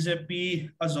and BJP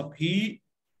azop hi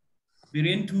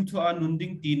birin thu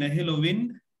anunding ti na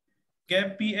Halloween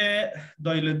KPA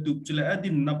doiletup chule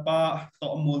adin napa to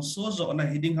mol so zo na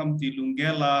hiding ham ti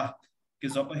lungela ki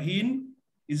zop hin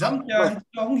izam chan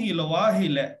long hi lawa hi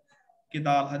le ki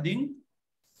dal hading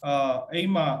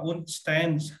aima on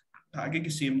stands ta ke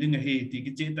ki sim ding he ti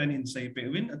ki chetan hin sai pe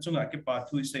win achunga ke pa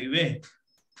thui sai we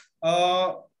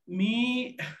mi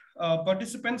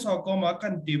participants ho ko ma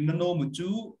kan team na no mu chu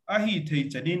a hi thei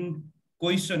chanin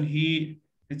question hi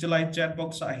chalai chat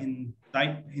box a hin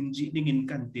type hin ji ding in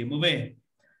kan te mo we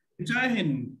cha hin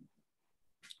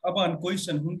aban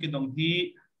question hun ki dong hi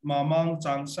mamang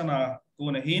chang sana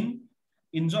ko na hin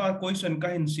injo a question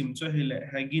ka hin sim cho hele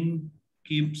hagin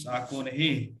keeps a ko na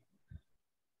he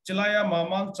chalaya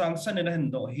mamang chang sana na hin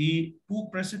do hi pu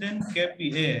president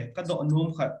KPA ka do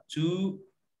nom khat chu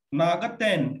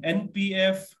nagaten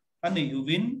NPF ani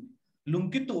uwin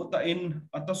lungkitu ta in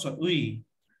atasot ui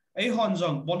ai hon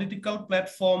jong political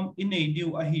platform in a diu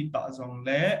a hi ta jong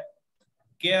le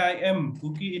KIM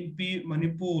Kuki in P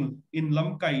Manipur in lam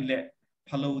kai le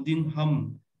phaloding ham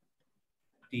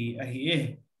ti a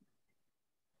hi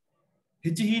Hi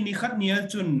hi ni khat nia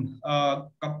chun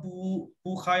kapu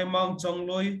khai mang chong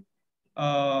loi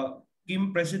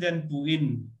kim president pu in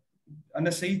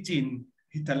ana sei chin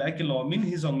hi tala ki lo min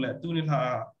hi zong la tu ni la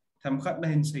tham khat na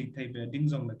hin sei thai be ding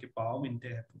zong la ki pau min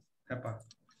te ha pa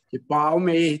ki pau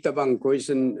me tabang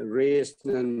question raised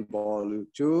nan bol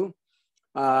chu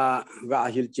ga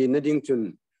hil chin na ding chun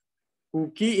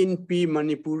Kuki in P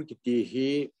Manipur ki ti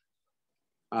hi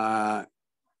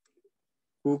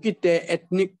Kukite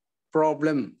ethnic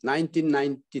problem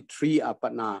 1993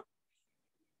 apana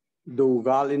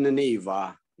dogal in neva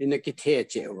in a kithe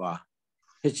chewa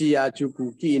hechia chu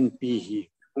Kuki in P hi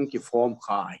unki form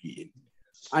kha hi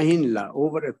ahin la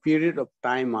over a period of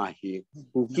time hi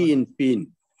Kuki in pin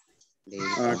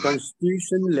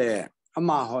constitution le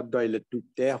ama ho doiletup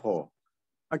te ho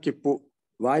akipu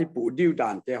Vaiphei diu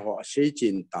dan te ho sei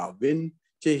chin ta win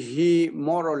che hi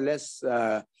more or less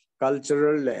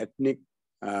cultural ethnic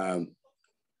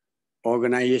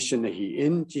organization hi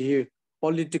in chi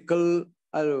political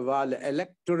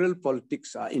electoral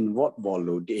politics are involved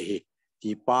bolu de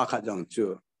ti pa kha jang chu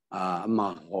ma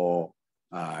ho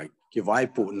ki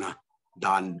Vaiphei na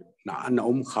dan na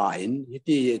an kha in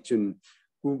hiti chun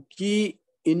Kuki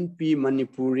in P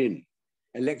Manipurin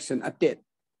election atet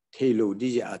thelo di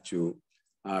ja chu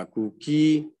Kuki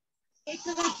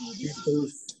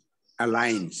People's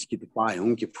Alliance ki pa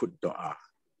hong ki phut do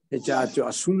he cha chu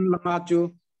asum lama chu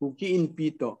Kuki in P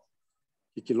to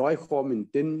ki loi khom in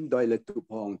tin doiletup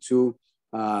hong chu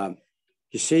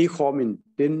ki sei khom in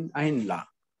tin ain la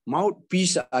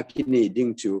mouthpiece a ki ne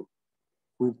ding chu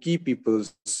Kuki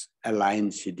People's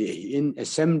Alliance in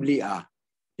assembly a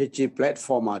he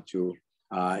platform a chu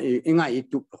ingai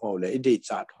itup ho le ide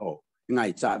chat ho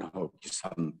ngai chat ho ki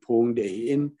sam phong de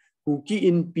in Kuki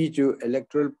in P chu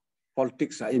electoral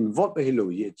politics are involved hello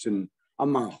ye chun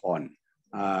ama hon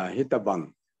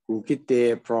hitabang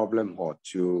Kukite problem ho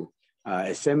chu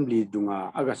assembly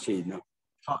dunga agasi no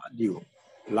ha diu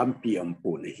lampi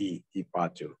ampun hi ti pa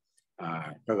chu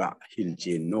kaga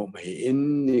hiljin no mai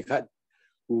in ni khat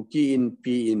Kuki in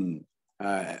P in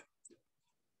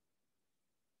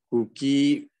Kuki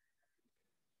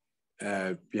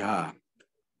pia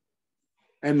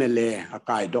MLA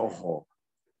akai do ho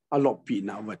alop pi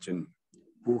na wachun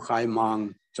bu khai mang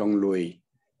chong lui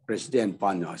president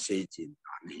pan ya sei chin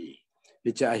an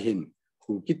hi cha hin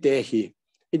Kukite hi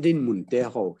idin mun te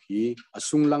ho hi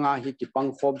asung langa hi ki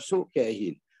pang khom su ke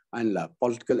hin an la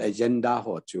political agenda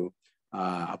ho chu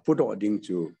aput ding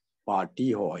chu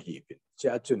party ho hi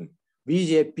cha chun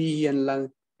BJP hian lang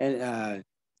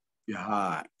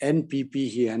NPP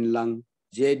hian lang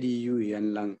JDU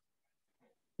hian lang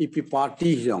EP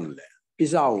party hiang le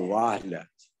izau wa le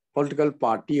political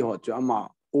party ho chu ama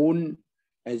own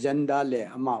agenda le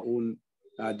ama own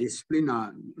discipline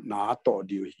na to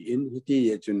diu in hiti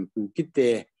ye chun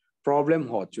Kukite problem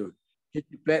ho chu hit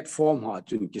platform ho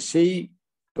chun ki sei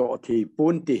to thi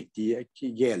pun ti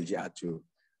ki gel ja chu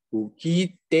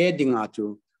Kukite dinga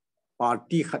chu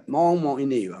party khat mong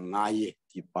in ei nga ye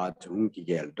ti pa chung ki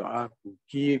gel to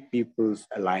Kuki People's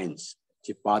Alliance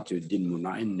ti pa chu din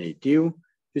muna in native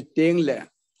ti teng le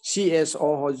CSO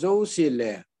ho zo si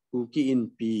le Kuki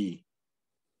in P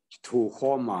thu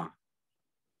khoma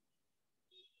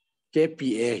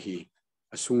KPA hi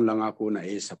asung langa ko na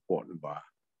support ba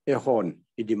hon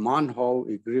I demand how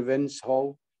I grievance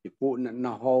how I put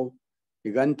na how I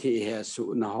ganti he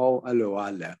su na how alo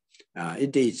ala I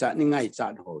de chat ni ngai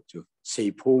chat ho chu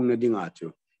sei phung na dinga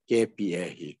chu KPA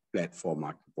hi platform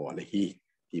ak bol hi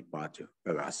ti pa chu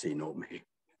ga sei no me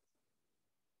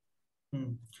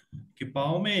ki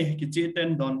pau me ki che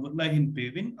ten don but na hin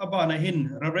pevin aba na hin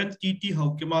reverend TT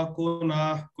Haokip ko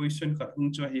na question khat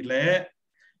cho hi le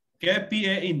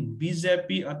KPA in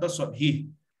BJP atasot hi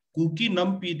Kuki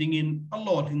nampi dingin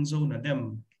alol hingzo na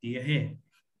dem ti he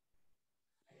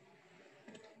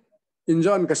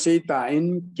injon ka sei ta in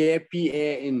KPA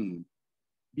in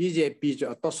BJP chu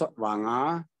atosot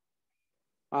wanga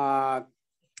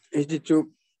chu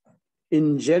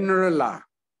in general la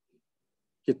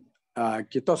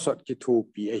kitosot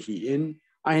kithupi hi in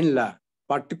ain la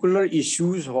particular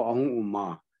issues ho ang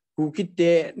uma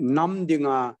Kukite nam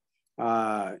dinga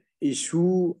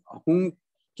issue hung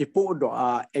kipo do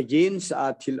against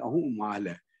til ang uma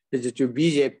le chu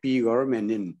BJP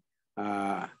government in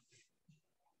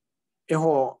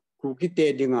eho Kukite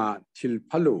dinga til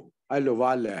phalu alo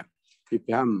wale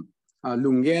pipam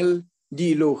lungel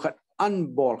di lo khat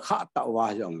an bol kha ta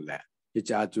wa jong le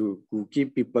cha chu Kuki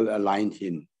People Alliance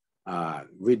in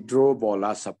withdraw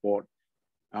bola support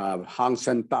hang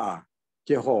santa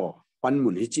ke ho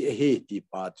panmun hi chi he ti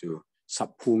pa chu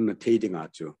saphung na thei dinga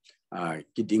chu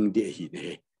kiding de hi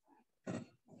ne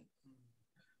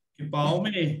Bao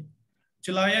me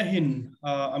chilaya hin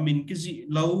amin kizi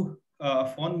low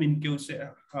phone min kêu se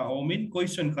omin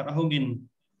question khat ahongin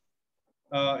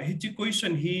hi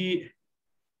question hi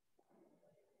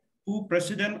who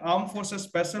President Armed Forces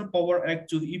Special Power Act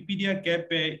to EPDA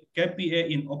KPA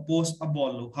in oppose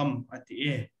abol ham ati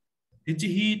e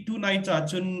hi tu nai cha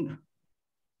chun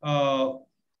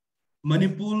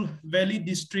Manipur Valley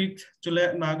District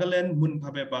chule Nagaland mun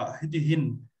phabe ba hi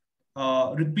hin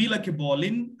repeal ki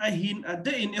bolin a hin a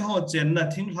de in ho chen na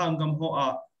thing hangam ho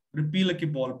a repeal ki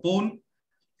bol pon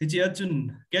hi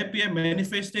chun KPA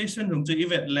manifestation rung chu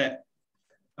event le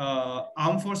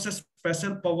Armed Forces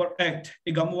Special Power Act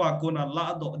igamwa ko na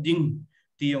la do ding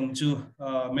ti yong chu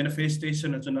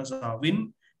manifestation chu na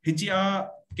zawin hi chia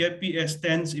KPA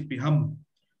stands ipiham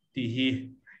ti hi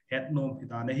het nom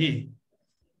hitane hi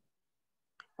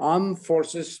Armed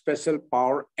Forces Special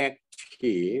Power Act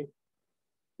hi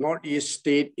Northeast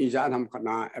State ijanam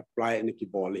kana apply ni ki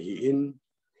bol hi in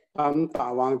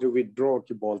tawang to withdraw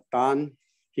ki bol tan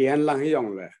ki han lang hi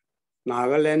yong le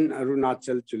Nagaland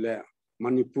Arunachal chule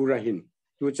Manipur hin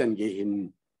tu chan ge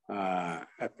hin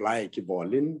apply ki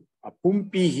bolin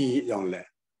apumpi hi yong le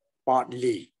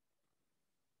partly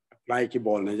apply ki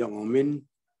bol na yong min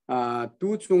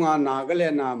tu chunga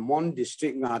Nagaland na Mon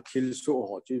district nga thil su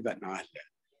ho chi ba na le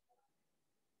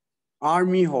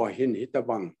army ho hin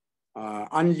hitabang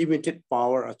unlimited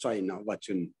power a China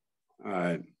wachun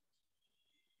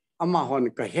ama hon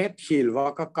ka het hil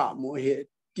wa ka mo he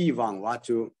ti wang wa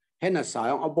chu hena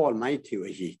sayong abol mai thiu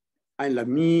hi ai la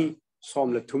mi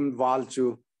som le thum wal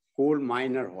chu coal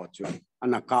miner ho chu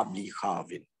ana kap li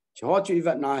khavin cho chu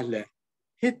iwa na le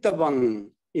hitabang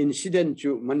incident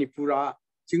chu Manipura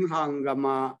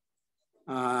Chinghangama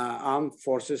Armed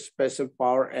Forces Special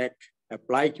Power Act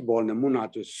apply ki bol na muna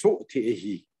chu so thi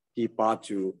hi ti pa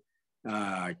chu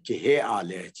ki he a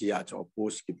le chi a cho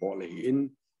post ki bol hi in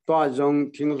to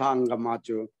jong Chinghangama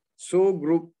chu so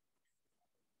group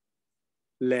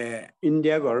le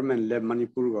India government le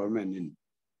Manipur government in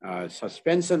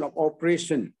suspension of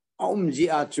operation ji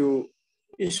a chu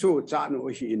issue cha no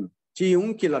hi in chi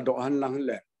hung ki la do han lang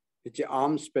le chi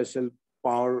Armed Special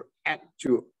Power Act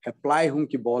chu apply hung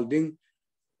ki bolding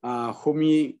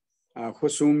khomi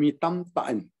khosumi tam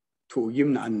tan thu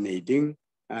yim na an nei ding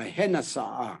hena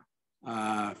sa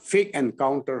fake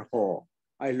encounter ho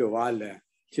ai lo wale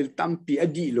til tam pi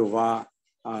adi lo wa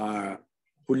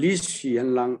police yan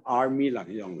lang army lang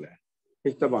yong le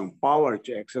hitabang power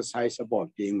to exercise about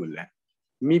ding le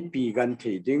mi pi gan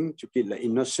the ding chukit la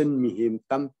innocent mi him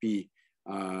tam pi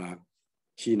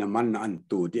china man an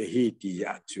tu de hi ti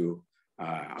ya chu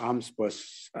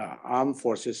Armed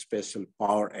Forces Special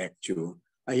Power Act chu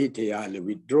ahi te ya le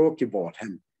withdraw ki bot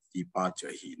han ti pa chu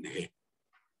hi ne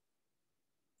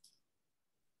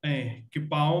ki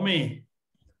pao me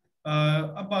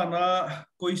abana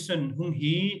question hung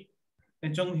hi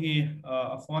chong hi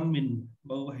phone min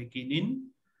bo hekinin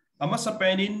ama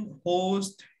sapenin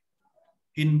host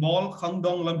hinbol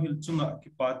Khangdong Lamhil chunga ki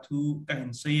pathu ka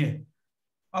hin saye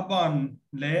aban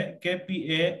le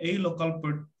KPA a local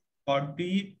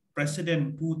party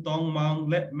president pu Tongmang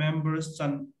le members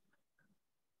chan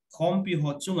khompi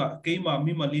ho chunga keima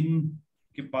mi malin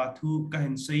ki pathu ka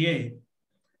hin saye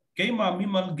keima mi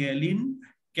mal gelin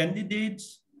candidates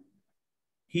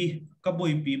hi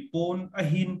kaboi pi pon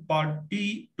ahin party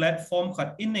platform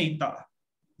khat inaita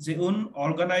zeun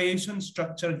organization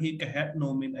structure hi ka het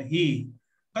nomin ahi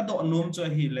kado nom cho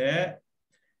hi le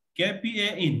KPA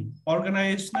in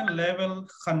organizational level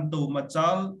khanto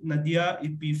machal nadia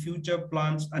ipi future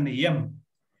plans aniyam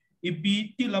ipi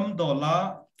tilam dola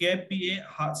KPA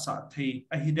ha sa thei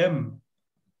ahidem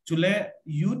chule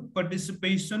youth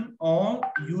participation on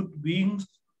youth wings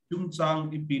chungchang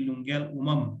ipi lungel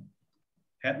umam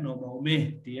het no mau me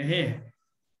ti he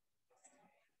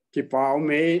ki pao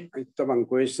me tabang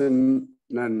question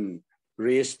nan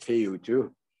raise the you tu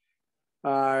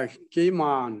ki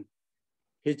man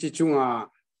hi chi chunga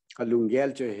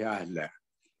kalungel che ha la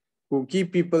Kuki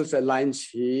People's Alliance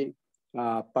hi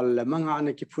parliament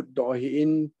na ki phut do hi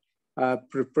in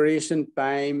preparation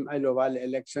time alowal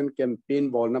election campaign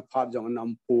bol na phat jong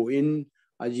nam pu in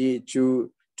aji chu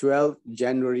 12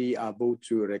 January about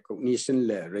to recognition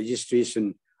le registration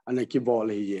anaki bol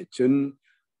hi chun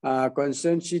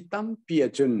concern si tam pi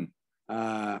chun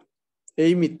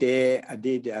emite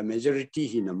ade the majority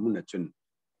hi namuna chun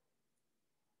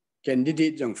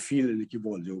candidate jong feel anaki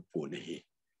bol jo pu ne hi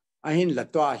ahin la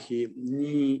to hi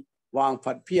ni wang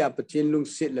phat pia patin lung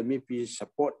sit la mi pi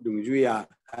support dung juya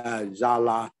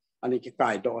zala aniki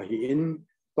kai do hi in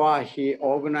to hi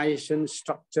organization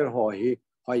structure ho hi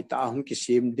hoi ta hung ki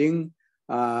sim ding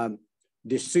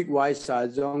district wise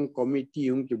ajong committee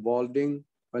hung ki bolding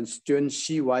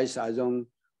constituency wise ajong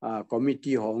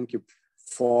committee hung ki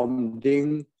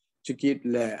forming chikit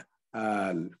le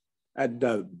at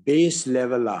the base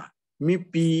level la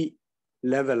MIP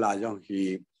level ajong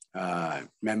hi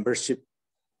membership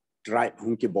right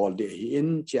hung ki bolde hi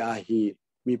in cha hi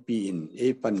MIP in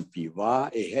e pan pi wa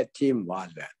e head team wa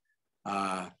le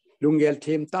lungel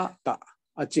team ta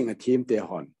aching a team te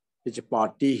hon it's a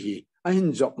party hi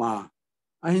ahin job ma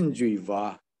ahin jui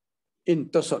wa in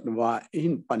tosot wa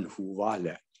in pan hu wa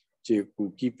le che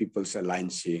Kuki People's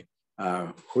Alliance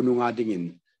khonunga ding in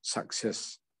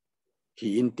success hi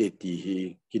in te ti hi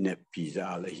kinep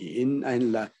pizza la hi in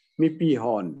ahin la mi pi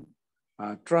hon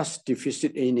trust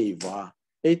deficit any wa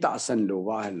e ta san lo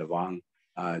wa lawang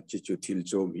chi chu thil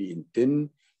chom hi in tin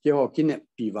ke ho kinep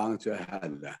pi wang chu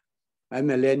hal la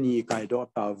MLNI kai do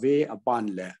ta ve apan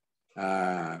le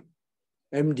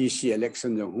MDC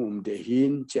election jong hum de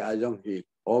hin cha jong hi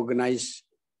organize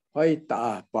hoi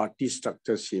ta party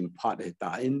structure sim phat he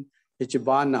ta in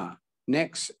hichbana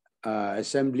next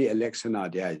assembly election a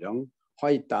dia jong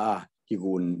hoi ta ki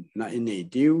gun na in a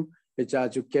diu cha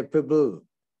chu capable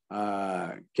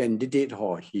candidate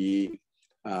ho hi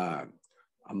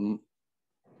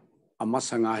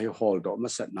amasanga hi hold do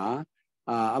masatna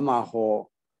ama ho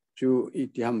chu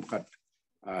itiam kat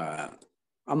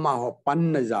ama ho pan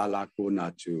na jala ko na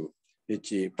chu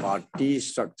ichi party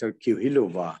structure ki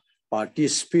hilova party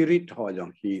spirit ho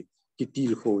jong hi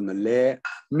kitil ko na le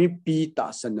mi pi ta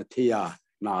san na thea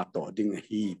na to ding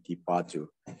hi ti pa chu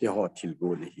ye ho thil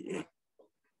go na hi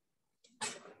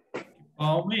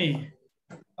me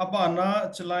abana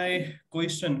chalai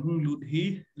question hung lut hi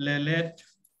let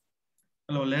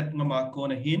ngama ko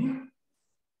na hin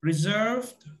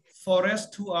reserved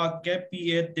forest to a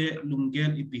KPA te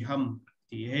lungel ipiham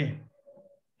ti he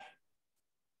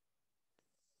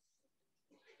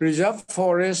reserve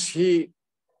forest hi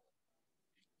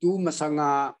tu masanga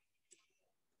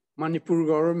Manipur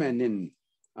government in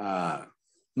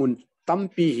mun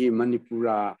tampi hi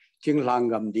Manipura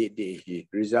Kinglangam de hi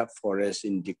reserve forest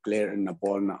in declare na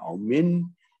bol na aumin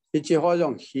ichi ho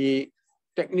jong hi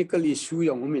technical issue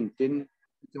yong min tin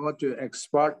to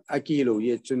expert akilo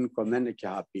ye chun comment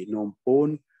kya pi nom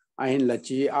pon ahin la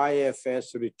chi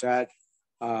IFS retired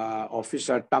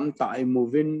officer tam ta I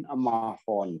movin ama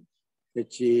hon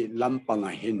ichi lampang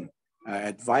ahin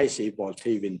advice e bol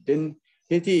thevin tin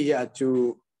hiti ya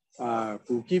chu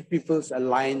Kuki People's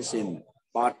Alliance in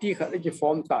party khare ki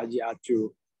form ta ji achu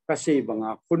kasi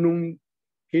banga khonung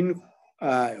hin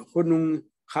khonung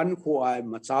khan ko ai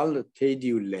machal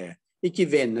thediu le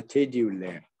ikiven na thediu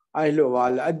le ai lo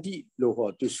wal adi lo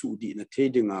ho tu sudi na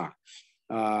thedinga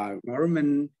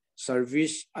government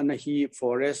service anahi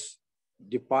forest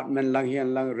department lang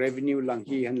hian lang revenue lang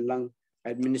hi han lang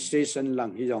administration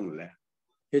lang hi jong le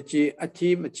hechi athi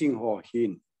maching ho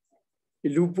hin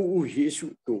ilupu hi su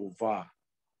to va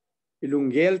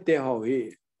ilungel te ho hi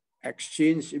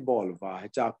exchange evolve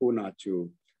cha ko na chu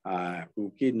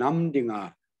Kuki nam dinga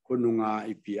khonunga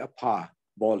ipi apha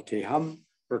bol the ham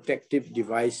protective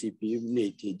device ipi ne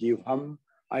ti di ham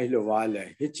ai lo wale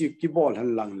hichi ki bol han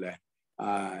lang le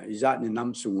izat ni nam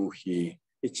sungu hi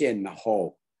ichen na ho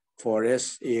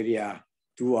forest area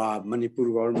to Manipur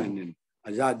government in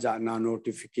azad ja na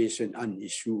notification an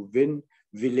issue win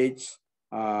village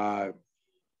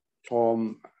from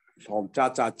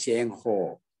cha cheng ho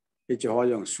hichi ho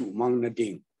yong su mang na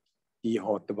ding hi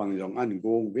ho tabang yong an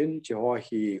gong win chi ho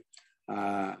hi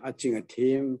aching a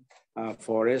team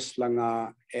forest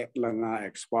langa ek langa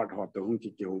expert ho to hung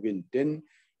ki ho win ten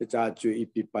cha chu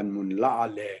ipi pan mun la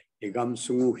le igam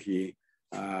sungu hi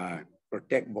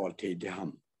protect bol the de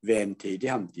ham ven the de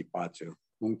ham ti pa chu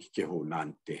hung ki ho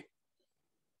nan te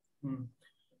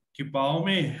ki pau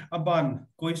me aban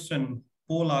question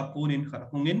pola konin khar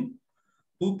hungin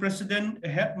pu president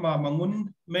het ma mangun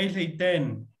mai leiten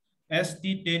ST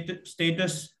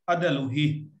status adaluhi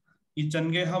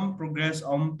ichange ham progress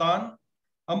amtan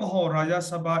amho raja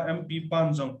sabha MP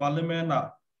panjong parliament na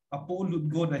apo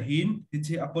lutgo dahin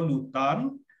hichi apo lutan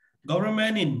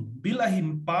government in bill ahin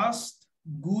passed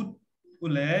good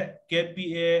ule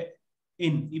KPA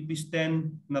in ipisten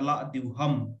nala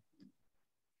diuham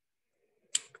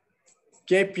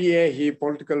KPA hi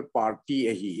political party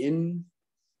hi in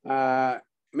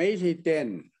mai leiten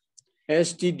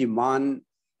ST demand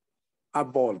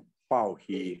abol pau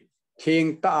hi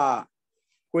thing ta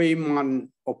koi man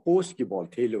oppose ki bol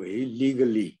thelo hi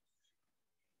legally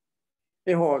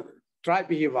e ho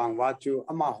tribe hi wang wa chu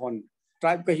ama hon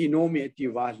tribe ka hi no me ti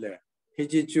wa le hi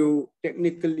ji chu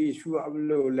technically issue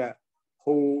ablo le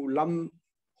ho lam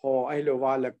ho ai lo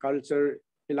wa le culture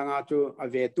hilanga chu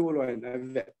ave tu lo na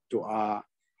ve tu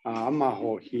ama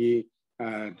ho hi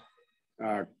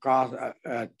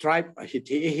tribe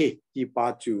hi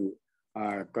pa chu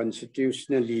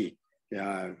constitutionally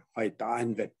phải ta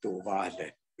anh về tổ và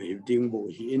lệ ding bộ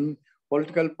in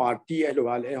political party ở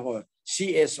đó là họ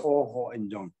CSO họ anh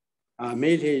dòng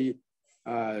mấy thì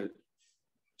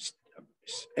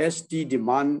ST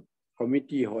demand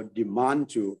committee họ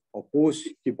demand to oppose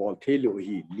cái bộ thế lộ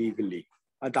hi legally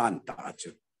adan ta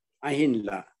chu ahin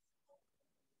là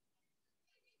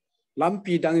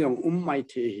lampi đang dùng mai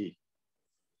thế hi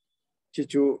chỉ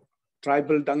chu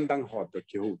tribal đang họ tổ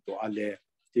chức tổ ale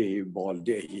thì bol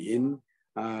de in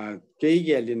cái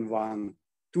gelin wang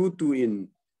tu in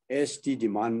ST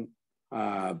demand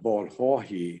bol ho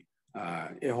hi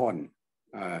ehon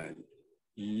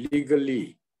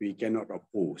legally we cannot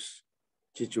oppose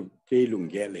chỉ chụp cái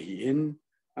lungel hi in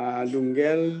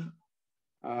lungel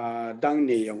đang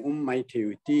này yung mai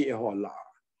theo ti ehon la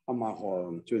ama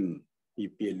ho chun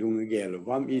ipi lungel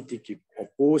wam itikip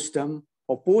oppose them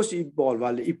oppose it bol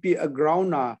wal ipi a ground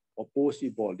na oppose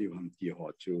it bol di ham ti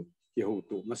ho chu ki ho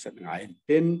tu ma sat ngai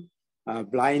then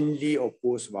blindly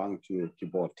oppose wang chu ki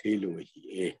bol thelu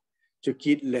hi chu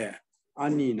kit le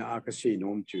ani na ka se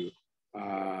nom chu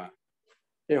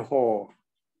ho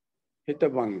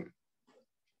hitabang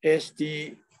ST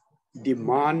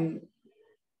demand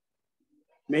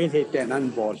me the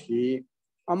tenan bol hi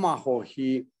ama ho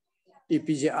hi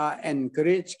IPJA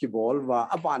encourage ki bol wa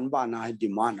aban bana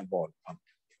demand bol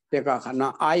teka khana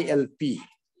ILP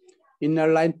inner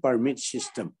line permit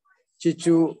system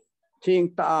chichu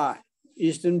thing ta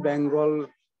Eastern Bengal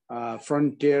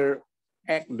Frontier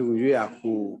Act du ya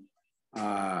ku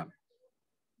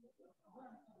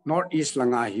North East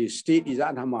langa hi state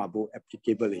izan hama bu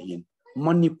applicable hin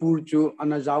Manipur chu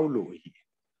anazau lo hi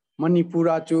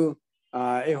Manipura chu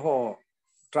eho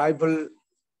tribal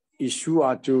issue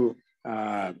a chu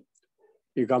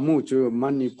igamu chu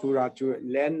Manipura chu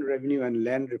Land Revenue and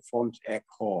Land Reforms Act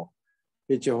ho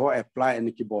which ho apply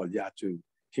and ki bol ya chu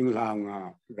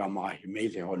thinglang gama hi me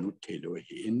le ho lut thelo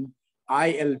hi in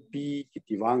ILP ki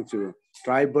tiwang chu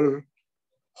tribal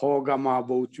ho gama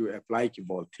bo chu apply ki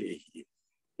bol the hi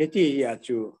eti ya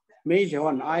chu me le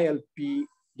on ILP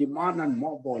demand and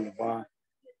mo bol wa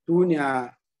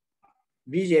tunya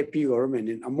BJP government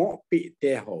in amo pi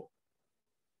te ho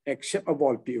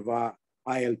acceptable pi wa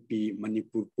ILP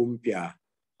Manipur pumpia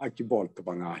akibol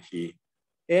kabanga hi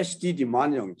ST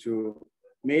demand yong chu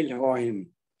mail ho hin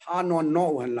hanon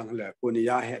no han lang le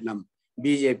kunia he nam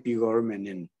BJP government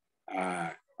in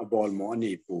abol mo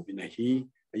ani pu bina hi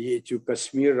ye chu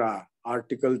Kashmir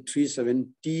article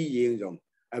 370 yeng jong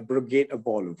abrogate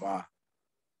abol wa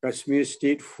Kashmir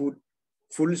state food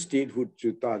full statehood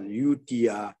chu ta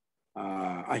UTR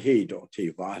ahe do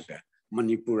the wa le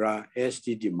Manipura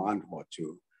ST demand ho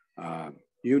chu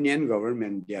union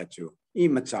government dia chu I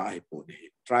macha ai pu de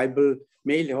tribal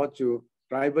mail ho chu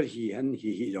tribal hi han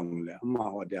hi jong le ma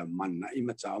ho de man na I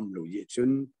macha am lo ye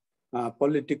chun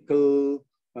political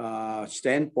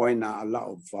standpoint na ala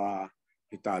of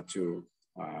ita chu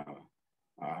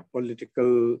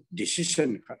political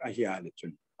decision khat a hi le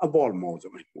chun abol mo zo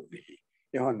mai pu de hi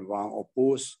hon wang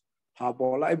oppose ha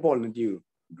bol ai bol na diu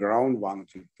ground wang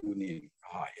chu tu ni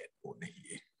ha ye pu de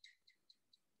hi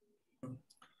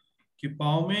ki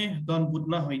paume don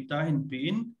butna hoita hin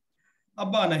pin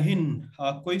abana hin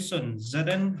question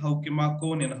zaden haukima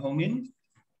ko nen hongin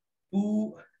pu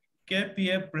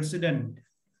KPA president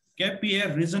KPA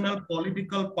regional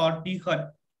political party khat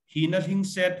hina hing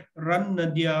set run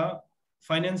nadia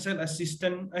financial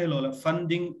assistance ailola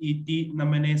funding ET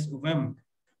namenes uvem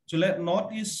chule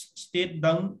northeast state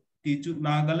dang tichu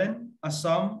Nagaland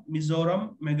Assam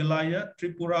Mizoram Meghalaya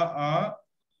Tripura a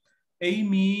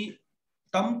Amy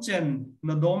Tamchen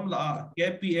nadom la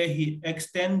KPA hi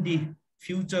extend the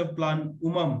future plan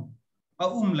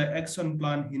le action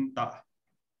plan hinta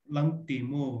lang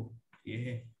timo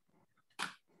ye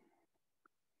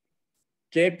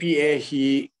KPA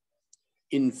hi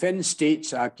infant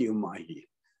states aki umahi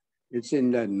it's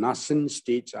in the nascent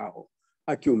states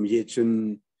akum ye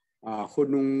chun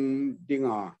khonung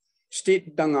dinga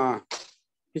state danga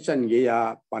hichan ge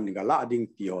ya pangala ding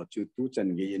tio chu tu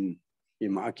chan ge in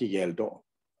ima ki gel do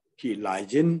ki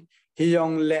lajin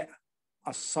hiyong le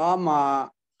asama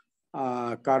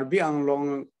karbi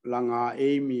anglong langa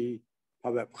amy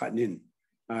phabap khanin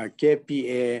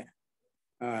KPA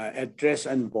address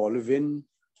and bolvin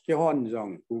ke hon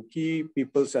jong Kuki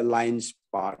People's Alliance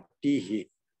Party hi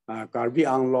karbi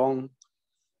anglong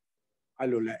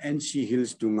alula NC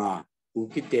Hills dunga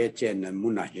Kukite chen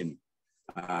munahin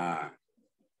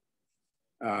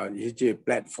hi che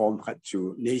platform khat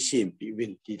chu nei sim pi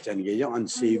win ti chan ge yong an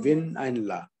se win an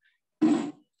la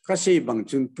ka se bang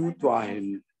chun tu twa hen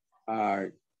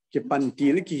ke pan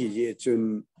ti le ki ye chun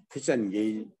hi chan ge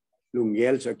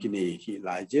lungel cho ki nei hi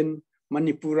la jin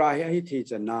Manipura hi thi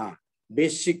chana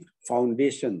basic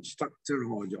foundation structure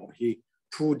ho jo hi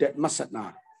thu that masatna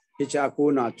hi cha ko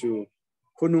na chu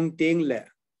khonung teng le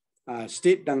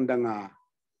state dang danga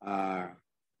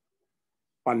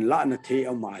pan la na the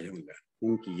ama yong le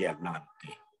ung ki ye na te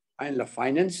ai la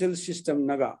financial system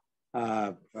naga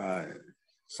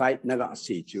site naga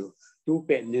si chu tu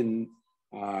pe nin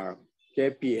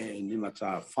KPA ni ma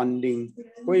cha funding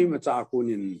koi ma cha ko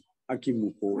nin akimu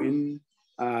ko in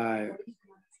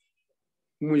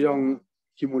muyong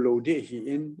kimulode hi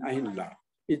in ahin la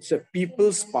it's a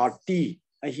people's party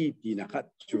ahi ti na khat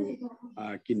chu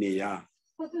kineya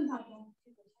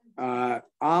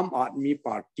Aam Aadmi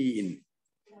Party in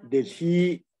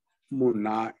Delhi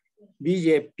Muna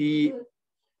BJP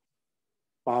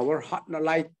power hat na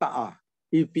lai ta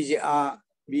EPJA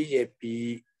BJP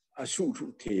asu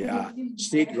thu thea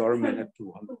state government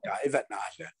to evat na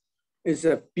is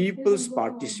a people's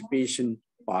participation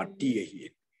party hi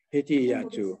heti ya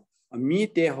chu mi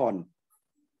te hon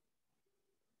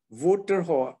voter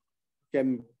ho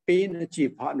campaign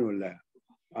chief hanu la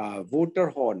voter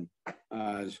hon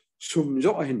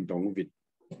sumjo hin dong vit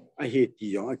a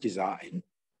heti yo ki za in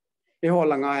e ho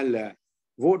la nga la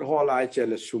vote ho lai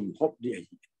chele sum hop di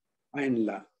ai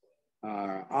la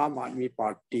Aam Aadmi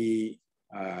Party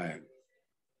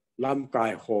lam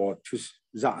kai ho thus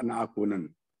za na kunan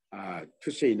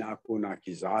thusei na kuna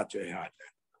ki za che ha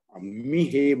mi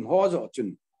hem ho zo chun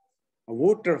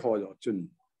voter ho zo chun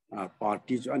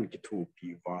party jo an ki thu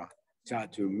pi wa cha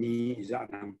chu mi za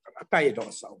nam kai do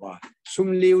sa wa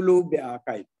sum liu lu be a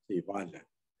kai ti wa la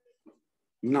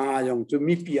na yong chu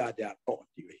mi pi a da to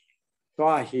ti we to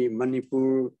hi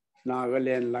Manipur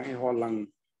Nagaland lang ho lang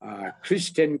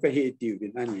Christian ka hi ti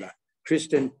win an la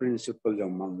Christian principle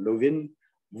jong mang lovin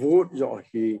vote jo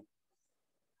hi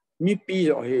mi pi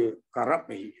jo hi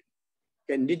karap hi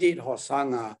candidate ho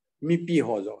sanga mi pi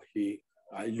ho jo hi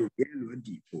lu ge lu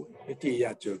di po ti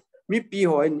ya chu mi pi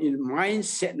ho in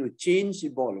mindset no change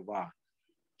bol wa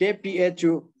KPA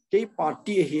chu ke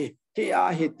party hi ke a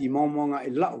he ti mo mo nga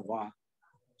la wa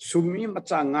sumi ma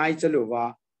cha ngai chalu wa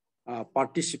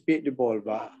participate bol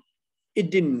wa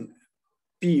idin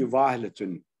pi wa le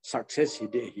chun success hi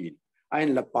de hi ain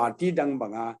la party dang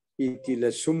banga ti le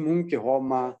sumung ke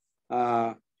homa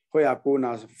hoya ko na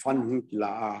fan hu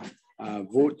la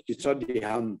vote ki cho di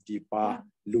ham ti pa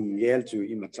lungel chu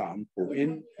i ma cham po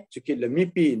in chu ki le mi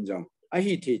pi in jong a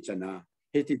hi the chana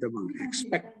he ti damang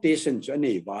expectation chu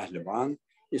nei ba le bang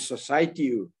i society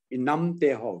in nam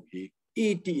te ho ki i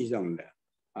ti jong le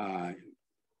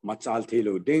ma chal the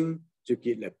lo ding chu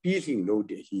ki le pi hing lo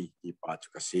de hi pa chu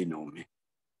ka se no me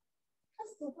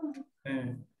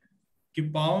ki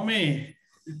pau me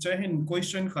cha hin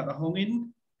question khat hongin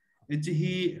ji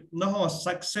hi no ho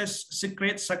success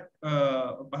secret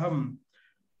baham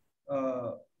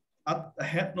at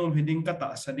het nom hiding kata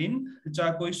sadin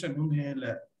cha question hum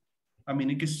hele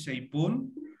amini ki seipun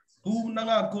pu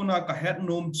nanga ko na ka het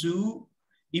nom chu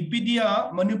ipedia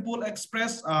Manipur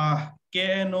Express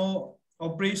KNO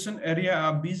operation area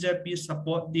BJP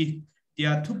support di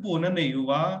tia thupu na nei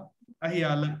wa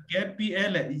ahia la KPA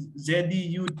le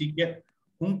ZDU ticket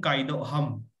hung kai do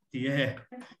ham ti he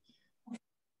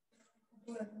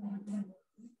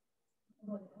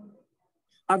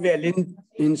avelin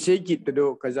in se ki do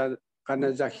kaza kana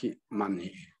zahi man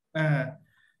hi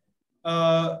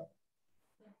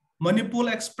Manipur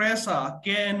Express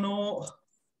KNO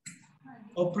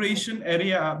operation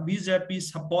area BJP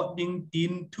supporting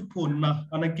team thupun na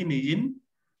anakiniin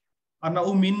ana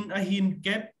umin ahin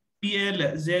KPA le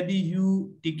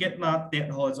ZDU ticket na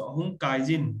tet ho zo hung kai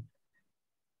jin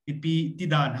ipi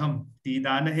tidan ham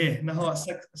tidan he na ho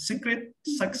secret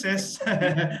success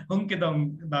hung ke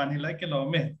dong dan hi like lo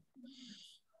me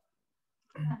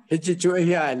he chi chu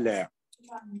hi le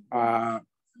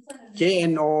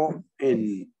KNO in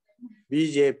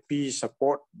BJP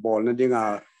support bol na dinga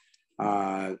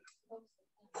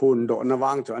phun do na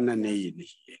wang cho an nei ni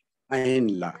ain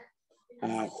la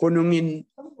khonungin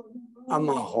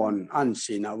ama hon an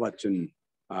sina wa chun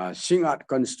singat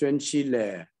constituency le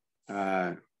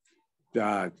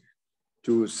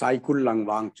to cycle lang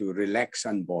wang to relax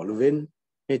and bolwin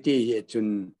heti ye chun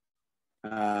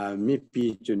mi pi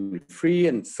chun free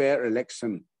and fair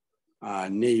election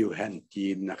ne you han ti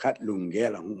na khat lungge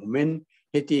lang men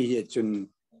heti ye chun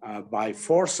by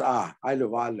force ai lo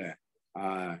wa le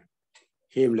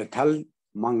him le thal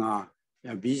manga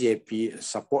BJP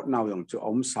support nào dòng cho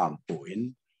ông Sam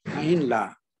Puin hay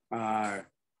là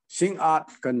sinh art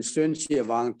constituency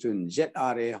vang chun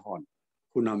ZRA hon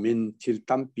kunamin til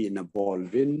tampi na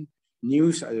bolvin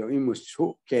news ayo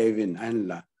imusu Kevin an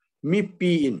la mi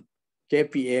pi in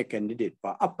KPA candidate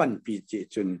pa apan pi che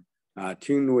chun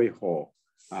thing noi ho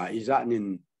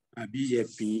izanin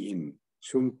BJP in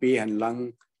sumpi han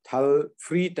lang thal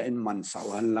free ta in man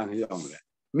saw han lang yong le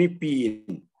mi pi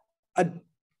in ad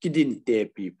kidin te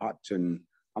pi phat chun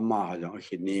ama ha jong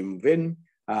hinim ven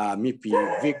mi pi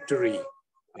victory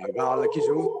ga la ki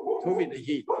su thobi na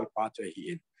hi pi pa cha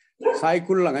hi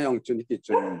cycle lang ayong chun ti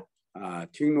chun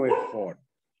thing noi ho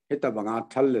heta banga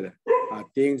thal le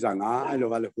ting zanga alo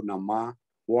wal hunama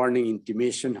warning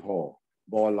intimation ho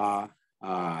bola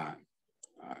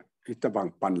heta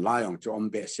bang pan la yong chu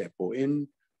ombe se po in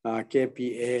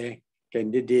KPA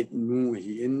candidate nu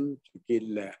hi in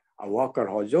kil a worker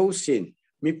ho jo sin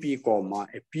mi pi ko ma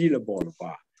appeal bol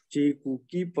pa chi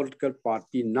Kuki political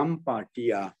party nam party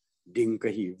a ding ka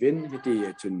hi ven hiti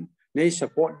chun nei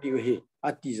support di hi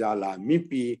atizala mi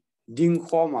pi ding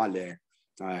kho ma le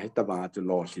heta banga chu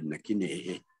lo sin na kini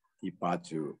hi ti pa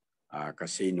chu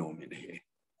casino mi ne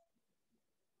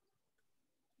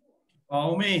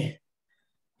au mi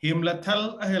him la thal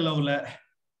a hello la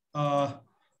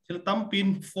til tam pin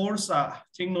force a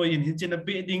ching noi in hin a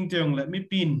be ding tong la mi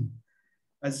pin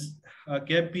as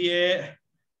KPA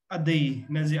adei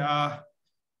na ji a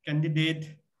candidate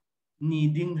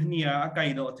needing nia kai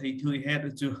do thei thui head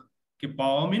chu ki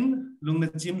pawmin lungna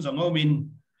chim zongo min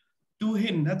tu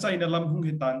hin ha chai na lam hung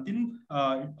hitan tin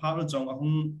phal jong a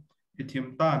hung hithim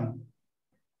tan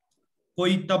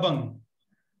koi tabang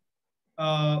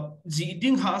ji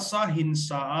ding ha sa hin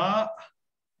sa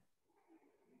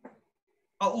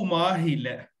a uma hi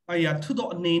le aya thu do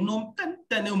nei nom tan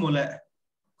tan mo le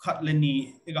khat le ni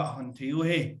ga han theu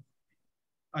he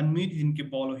unmute hin ki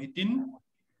bolo hitin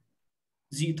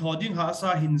ji thoding ha sa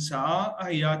hin sa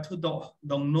aya thu do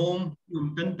dong nom um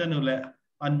tan tan le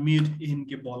unmute hin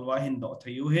ki bolwa hin do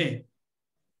theu he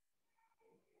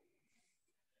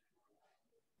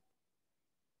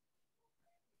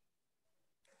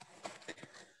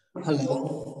hello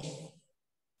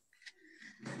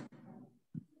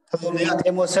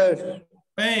hello sir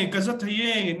hey kaza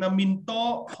thaye na min to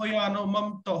hoya no mam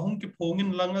to hung ki phongin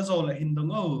langa zo la hin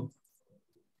dong o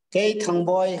cái thằng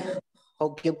boy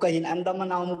Haokip cái hình anh đâm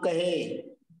nào một cái he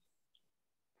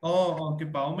cái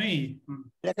bảo mi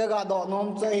là cái gà đỏ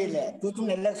nôm chơi lệ tu tung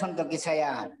election tập cái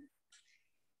saya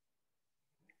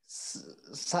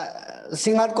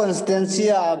singat constituency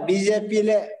BJP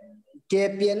lệ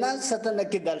KPA na satan na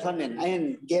kidal fanen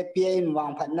ayen KPA in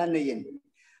wang phat na yin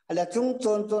ala chung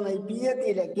chon chon ai BJP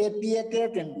lệ KPA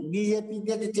ke BJP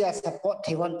ke support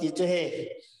thewon ti che he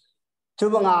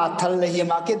Chubanga thal hi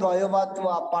market wayo ba tu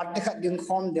party khat ding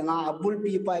khom dinga abul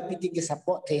pi pa pt ki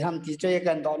support thei ham ti choy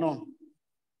kan do no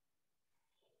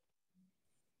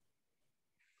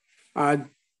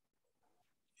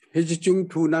hi chung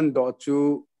thu nan do chu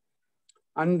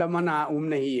andamana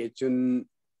nei chun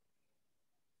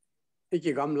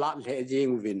ikigam la le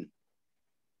jing win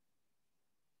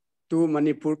to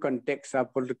Manipur context a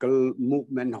political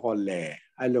movement holle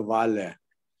alwale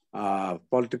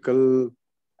political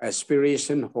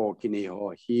aspiration ho kini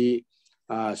ho hi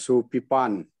so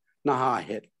pipan na ha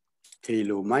het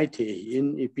thelu mai the in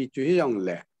ipi chu yong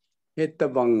le het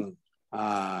tabang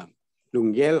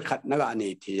lungel khat na ga ni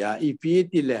thia ipi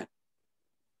ti le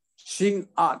sing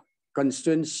art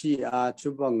constituency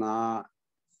chubanga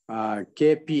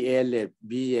KPA le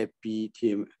BJP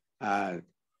team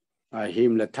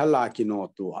him le thala kino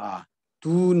tu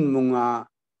tun munga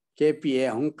KPA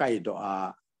hong kai do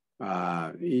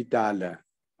itala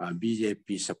BJP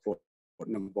support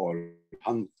nambol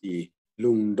hamti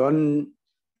lungdon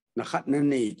na khat na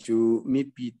nei chu mi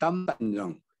pi tam tan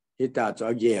jong hita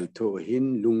cho gel tho hin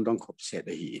lungdon khop set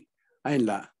hi ain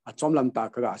la achom lam ta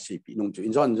ka si pi nong chu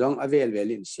injon jong avel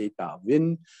velin se ta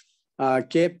win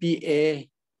KPA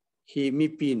hi mi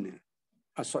pin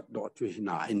asot do chu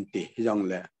hina inte jong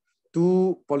le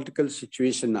two political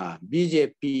situation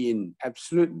BJP in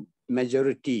absolute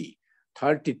majority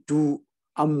 32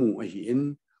 amu hi in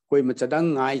koi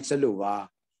machadang ngai chaluwa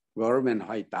government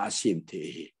hoi ta sim the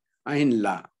ain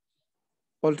la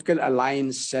political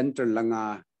alliance center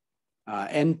langa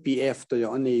NPF to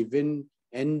yo ni win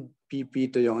NPP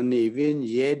to yo ni win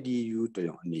YDU to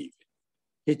yo ni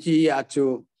hichi achu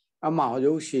ama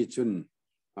ho si chun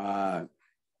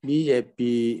BJP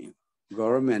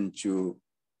government chu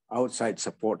outside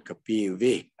support ka PV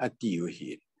ati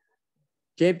hi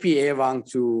KPA wang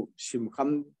chu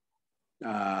simkham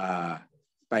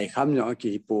tai kham yo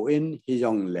ki po in hi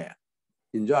yong le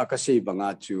in jo akasi banga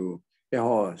chu e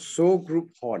ho so group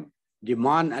hon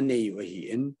demand anei wa hi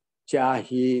in cha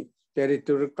hi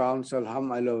territorial council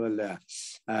ham alowala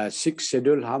 6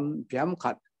 schedule ham piam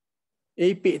khat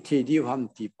APT di ham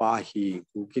ti pa hi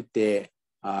Kukite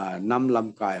nam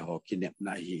lam kai ho kinep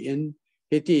na hi in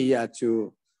heti ya chu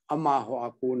ama ho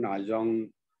aku na jong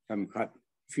tam khat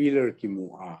feeler ki mu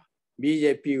a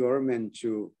BJP government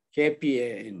chu KPA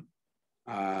in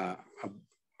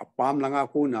apam langa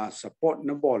ku na support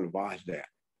na bol ba le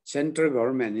central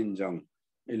government in jong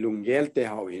ilungel te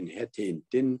how in hetin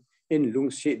tin in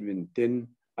lung sit win tin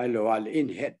alowal in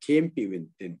het team pi win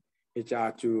tin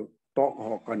cha chu talk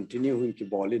ho continue hun ki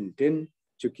bolin tin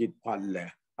chu kit phan le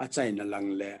a chai na lang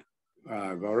le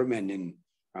government in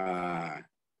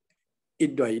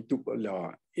it doi tu lo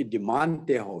it demand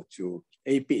te ho chu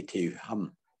APT ham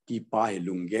ti pa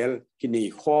lungel kini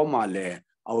khoma le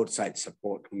outside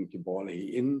support hun ki bol hi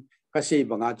in kasi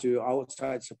banga chu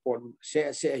outside support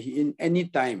se hi in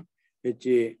anytime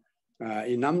che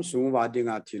inam sung wa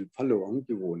dinga thil phalo ang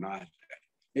ki wona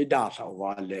e da sa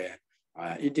wa le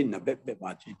idin na bet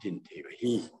ba chi tin the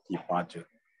hi ti pa chu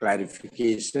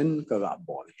clarification ka ga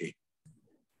bol hi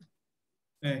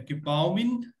ki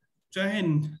paumin chahin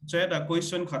che da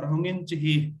question khat hongin chi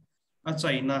hi a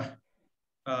chaina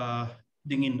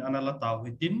dingin anala taw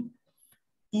hitin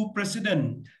pu president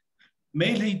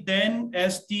mail hi 10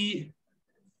 st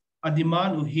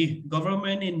adiman uhi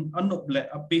government in anople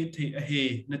ape the ahe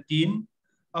natin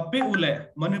ape ule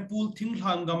manipul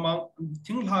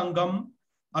thinglangam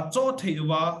acho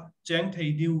theiwa cheng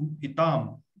theidiu hitam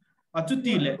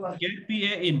achuti le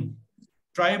KPA in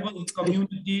tribal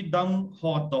community dang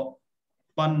hoto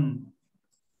pan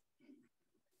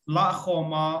la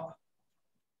khoma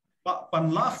pan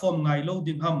la khom ngai lo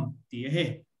ding ham ti he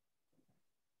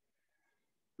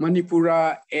Manipura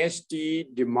ST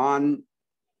demand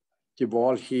ki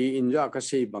bol hi inja ka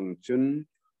sei bang chun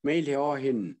mail ho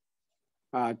hin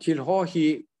thil ho hi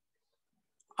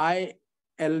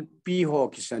ILP ho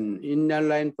kisan inner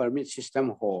line permit system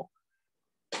ho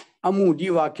amu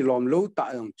diwa kilom lo ta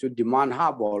chu demand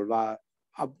ha bol wa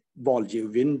bol ji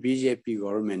win BJP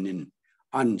government in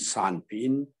an san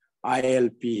pin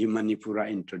ILP Manipura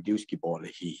introduce ki bol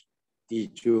hi ti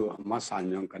chu ma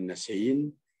san yong kan na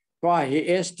sein wa hi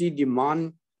ST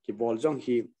demand ki bol jong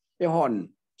hi e hon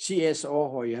CSO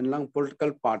ho yan lang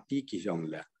political party ki jong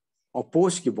la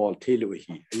oppose ki bol thelu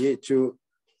hi ye chu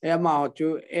ema chu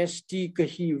ST ka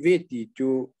hi veti chu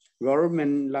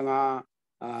government langa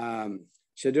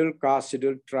scheduled caste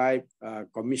scheduled tribe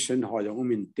commission ho jong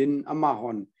min tin ama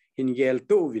hon hingel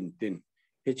to win tin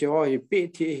he che ho hi pe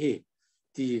thi hi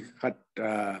ti khat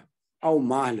au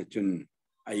ma le chun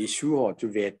a issue ho chu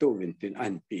ve to win tin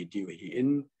an pe ti hi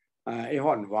in e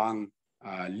hon wang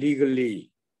legally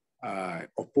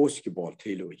oppose ki bol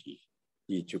thelo hi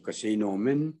ti chu ka sei no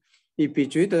men i pi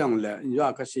chui ta yang la ya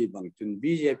ka sei bang chun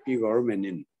BJP government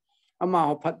in ama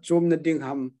ho phat chom na ding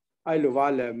ham ai lo wa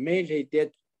la me le te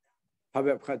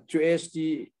phabep khat chu ST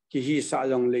ki hi sa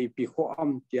jong le pi kho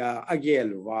am tia agel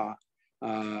wa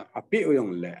api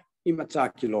yong le i ma cha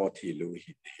ki lo thilo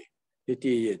hi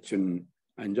ti chun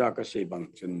anja ka sei bang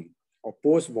chun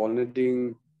oppose bol na ding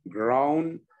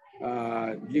ground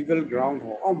legal ground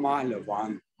ho ama le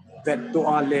wang vet to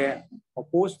ale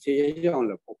oppose the yong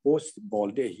le oppose bol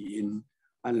de hi in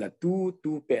an la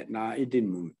tu pe na idin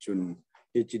mum chun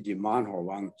e chi demand ho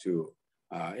wang chu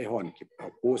e hon ki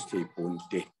oppose the pun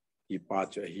te i pa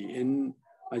chu hi in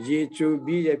a ye chu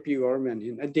BJP government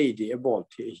in a day about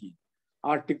the hi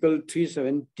article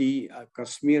 370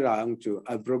 Kashmir ang chu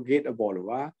abrogate abol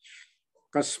wa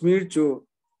Kashmir chu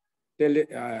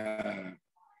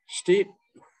state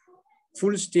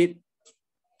full state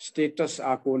status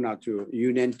ako na chu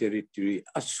union territory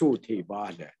asu the ba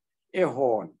le e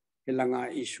hon helanga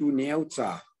issue neu cha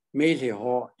me le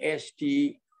ho ST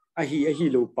a hi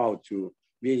lo pau chu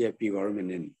BJP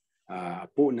government in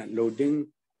pu na loading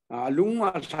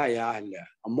lungwa thaya le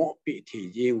amo pi thi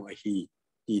jeng wa hi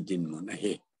ti din mo na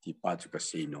he ti pa chu ka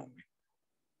sei no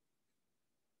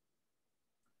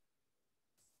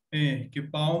ki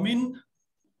paumin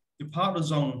ki pha do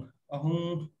zong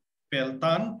ahung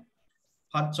peltan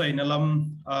phat chai na lam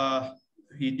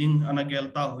hiding anagel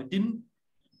ta hutin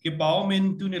ki paumin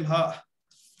tunil ha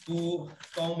tu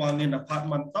Tongmang in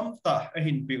apartment tam ta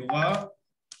ahin piwa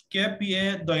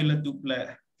KPA doiletup le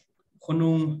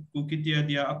khonung Kukite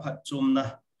dia aphatchomna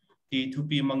ti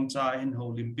thupi mangcha in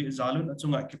holimpi zalun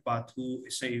achunga ki pa thu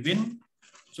seivin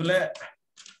chule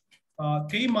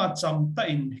keima chamta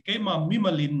in keima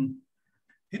mimalin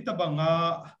hitabanga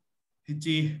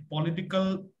hichi political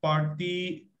party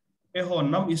e ho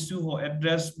nam issue ho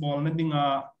address bol na dinga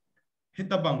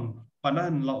hitabang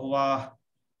panan lawa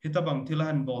hitabang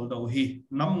thilahan bol do hi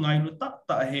nam ngai lu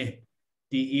ta he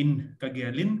ti in ka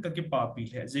gelin ka ki pa pi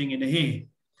le jing in he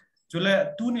chule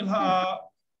tunil ha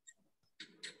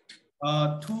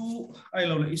thu ai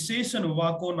lo le session wa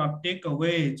ko na take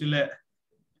away chule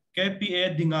KPA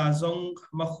dinga zong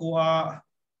makhua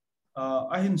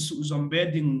ahin su zombe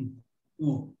ding u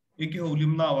eke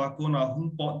holim na wa ko na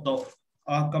hung pot do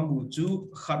a kamu chu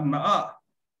khatna a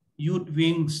youth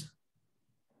wings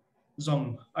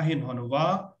zong ahin honwa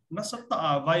nasata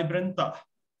a vibranta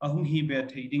ahung hi be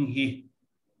thading hi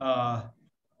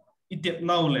itep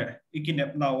now le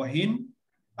ikinep now ahin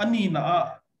ani na a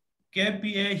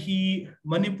KPA hi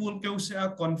Manipur keuse a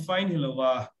confine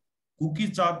hilawa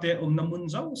Kuki chate namun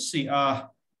zau si a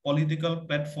political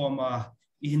platform a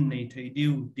in nei thei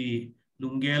diu ti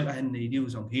lungel a nei diu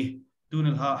zong hi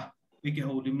tunel ha eke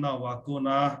holim na wa ko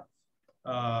na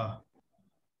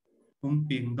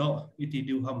ping do iti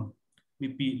diu ham mi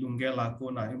pi lungel la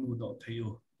ko na emu do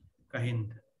theu ka hin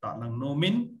ta lang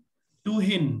nomin tu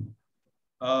hin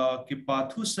ki pa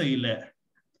thu sei le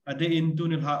ade in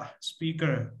tunel ha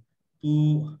speaker pu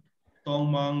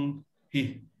Tongmang hi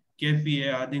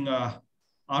KPA adinga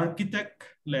architect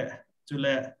le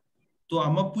chule to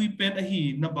amapui pen a hi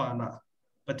na bana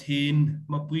pathin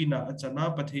mapui na achana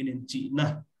pathin in chi na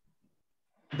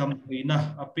dam na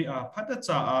api a phata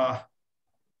cha a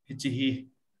hi hi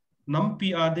nampi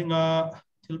adinga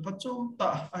thilpachom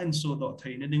ta ain so do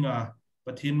theina dinga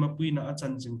pathin mapui na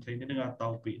achan jing theina dinga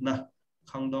taupi na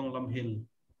Khangdong Lamhil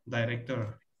director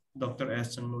Dr.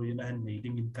 S Changloyin an nei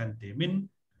ding in kan temin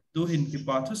tu hin ki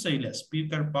pa thu sei le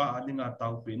speaker pa adinga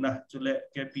taupi na chule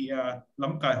KPA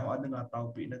lamkai ho adinga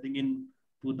taupi na dingin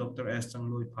pu Dr. S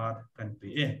Changloi phat kan pe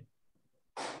e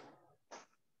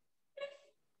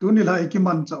tuni lai ki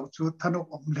man chau chu thanok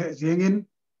om le jengin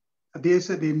ade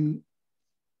se din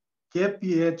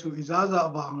KPA chu izaza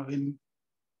wang win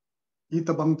i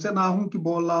tabang chena hung ki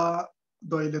bola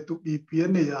doiletup bi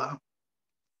piane ya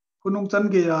khonung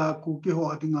chan ge ya Kuki ho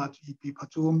adinga chi pi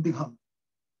phachom ding ham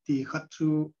ti khat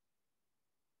chu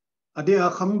ade a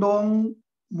Khangdong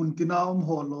muntina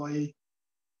ho loi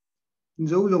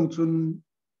zo yong chun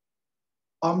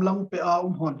amlang pe a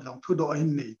hon lang thu do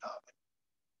hin nei ta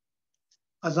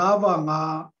azawa nga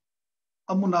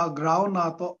amuna ground na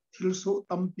to thilsu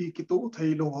tampi ki tu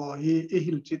thailo ho hi e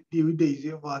hil chit diu dei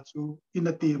je wa chu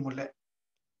inati mule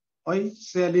oi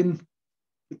selin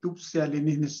youtube selin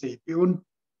ni se piun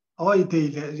oi thei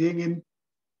le jengin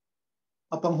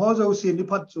apang ho zo sin ni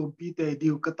phat chu pi te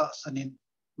diu kata sanin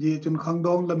je chun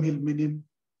Khangdong Lamhil minin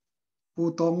pu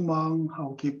Tongmang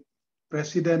Haokip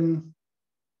president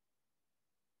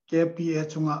KPA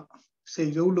chunga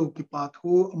seizo lo ki pa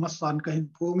thu amasan ka hin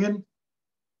phungin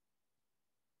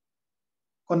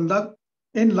kondak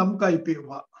en lam kai pe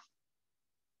wa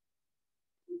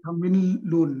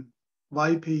Thangminlun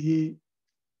Vaiphei hi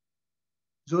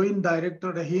joint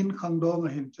director da hin Khangdong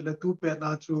hin chula tu pe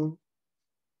na chu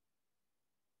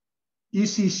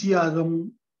ECC azong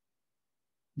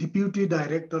deputy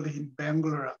director hin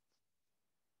Bangalore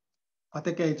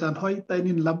pate kai chan hoi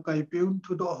tainin lam kai peun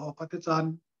thu do ho pate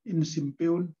chan in sim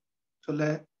peun chule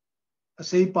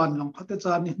sei pan long pate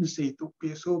chan in sei tu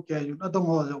pe so kya yun adong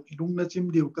ho jong ilung na chim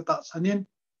diu kata sanin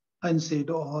an sei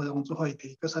do ho jong chu hoi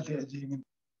thei ka sa le jing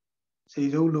sei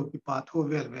zo lo ki pa tho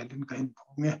vel in ka hin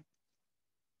phonge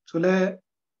chule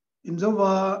in zo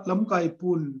wa lam kai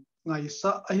pun ngai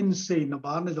sa ahin sei na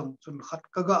ba na jong chun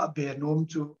khat ka ga be nom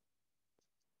chu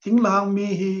thinglang mi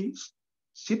hi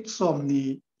sit som ni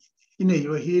inei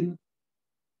yo hin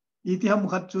itiam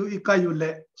khat chu ikayu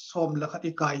le som la khat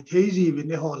ikai thei ji bi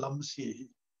ne ho lam si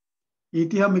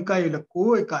itiam ikayu le ko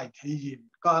ikai thei ji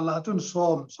ka la chun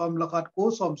som la khat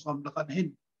ko som la khat hin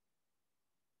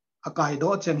akai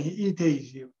do chang hi I thei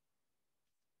ji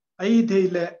ai thei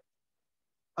le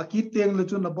akiteng le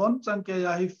chun bon chang ke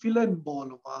ya hi filen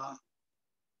bol wa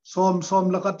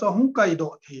som la khat cha hung kai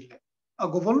do thei le a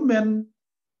government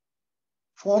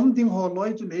form ding ho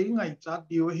loi chun ei ngai chat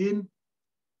diu hin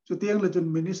chu tiang le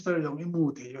chun minister yong I mu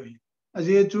the yo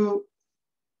aje chu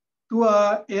tua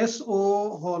SO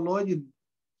ho loi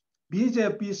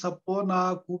BJP sapona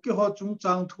Kuki ho chung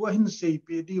chang thua hin sei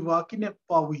pe di wa kine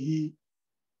paw hi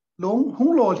long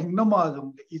hung lo hing na ma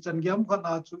jong I chan gyam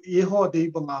khana chu e ho dei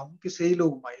banga ki sei lo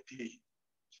mai thi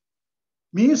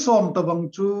mi som ta bang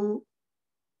chu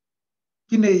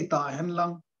kinei ta hen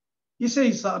lang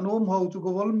isei sa nom ho chu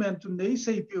government chu nei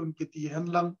sei pe un ki ti hen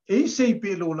lang ei sei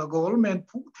pe lo la government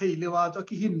phu thei le wa cho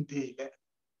ki hin thei le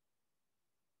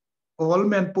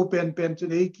government pu pen chu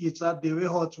nei ki cha dewe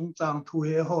ho chung chang thu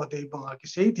he ho dei banga ki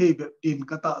sei thei be din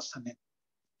ka ta sane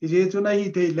je chu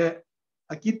nai thei le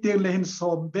คิดเตียงเลยเห็นส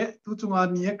อบเบะทุจงาน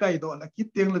นี้ไก่ดอกคิด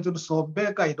เตียงเลยจนสอบเบะ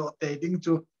ไก่ดอกแต่ดิ้ง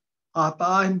จูอาต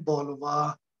าเห็นบอลว่า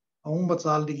องมาจ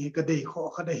าลดิ้งให้กระเดยขอ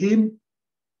ขัดหิน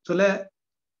สุดแล้ว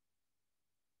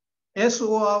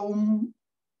SOA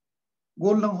ก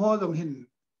อลลังฮอจงหิน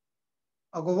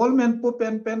government ปุ๊บเ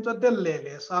ป็นจะเดลเ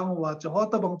ล่สร้างว่าจะฮอ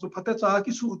ตบังจุพัฒนา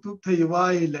กิสุทุกที่ว่า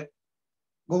เลย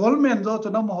government จะ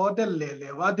นำฮอเดลเล่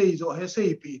ว่าเดี๋ยวให้เสีย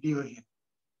ปีเดียวเห็น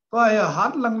ก็ไอ้ฮั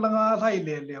ดลังอะไรเ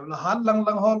ล่แล้วฮัด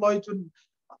ลังฮอลอยจน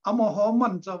อามาฮอมั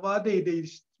นจะว่าเดี๋ยว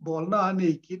บอลน่า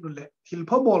นี่คิดดูเลยทิล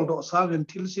พบอลดอกสร้าง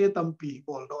ทิลเสียตั้มปีบ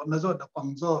อลดอกนั่นจะปัง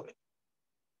จอบ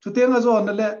ชุดเตียงก็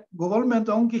นั่นแหละ government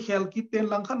องค์ที่เขลคิดเตียง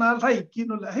ลังขนาดไรคิด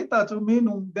นั่นแหละให้ตาจูมี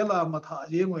นุ่งเดลามาถ่าย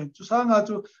ยังไงชุดสร้าง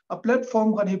จูa platform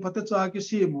กันให้พัฒนากิ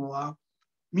สิมัว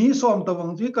มีสอมตะวัง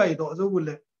ที่ไกลดอกจูบุเ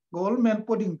ลย government พ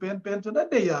อดิ้งเป็นจนไ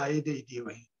ด้ใหญ่ได้ดีไ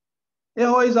ว้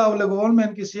หอยจ้าเลย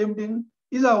government กิสิมดิ้ง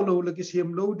อีจ้าเลยกิสิม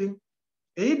โลดิ้ง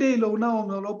เดย์โลน่าองค์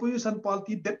เรา opposition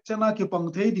party เด็กชนะกี่ปัง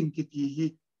เทดิ้งกิตีฮี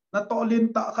นั่นตอลิน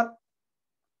ตาขัด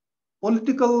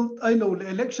political ไอ้เรา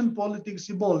election politics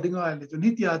สิบอลดิ้งไงเลยจน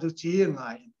ฮิตยาจะชี้ยังไง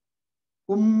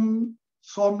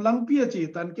สอมลังเปียจี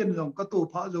ตันเกินจงกระตู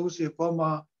พระจูเสียก็มา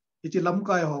ที่จะล้ำก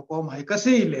ายหอกก็มาให้ก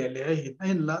ษีเล่เ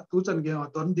ห็นละทุจันเกี่ยว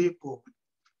ตอนดีปุ๊บ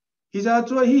ฮิจา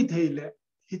ช่วยฮิตเฮเล่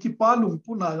ฮิจิปาลุง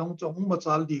ปุนาจงจงมาจ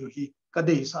าลดีฮิกระเ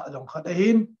ดสะจงขัดเห็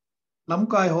นล้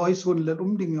ำกายหอยสุนเล่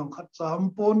ดิ่งจงขัดสาม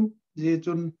ปนเจ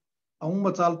จุนองม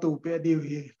าจาลตูเปียดี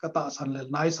ฮิกระตาสันเล่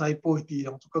นายไซโปยตีจ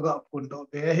งสุกกะปนดอก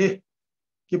เบฮิ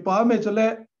กิปาเมจเล่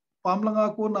ปามลังอา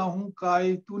กูนาหงกาย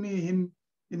ตุนีหิน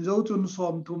อินโจจุนสอ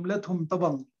มทุมเล่ทุมตะบั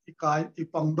งอีกายอี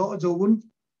ปังโดโจวุน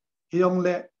ฮิยองเ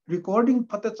ล่ recording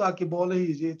พัฒนากีบอล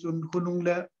ฮิเจจุนคุณงเ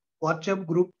ล่ WhatsApp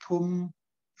group ทุม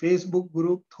Facebook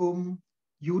group ทุม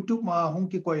YouTube มาหง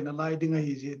กีก่อยนั่นไล่ดิ้ง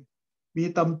ฮิเจนมี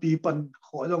ตั้มปีปันข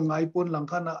อจงไงปนหลัง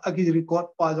ขันอากิรีคอร์ด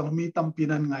ป้าจงมีตั้มปี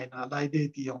นั่นไงนะไล่เด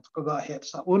ตียองก็ก็เฮ็ด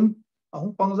สะอุนหง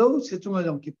ปังโจเสียจุงจ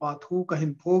งกีปาทูก็เห็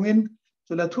นพงอิน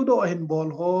สุดแล้วทุกดอกเห็นบอล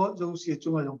หัวโจเสียจุ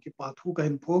งจงกีปาทูก็เ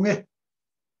ห็นพง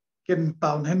เกินต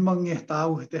าวเห็นมังเงี้ยตาว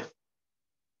เหรอ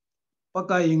ปา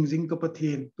กายยิงจิงกับประเท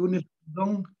ศตัวนี้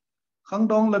ขัง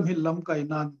ดองลำหินลำไก่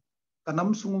นันกันน้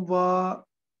ำสุงว่า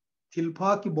ทิลพา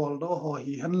กีบอลดอหอย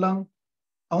หันลัง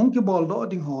เอาหงกีบอลดอ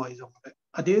ดิ่งหอยจงเลย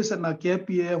อดีตนักแก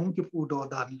ปีเอหงกีพูดอ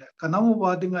ดันเลยกันน้ำว่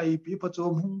าดิ่งไอพีผจ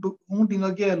มหงดิ่ง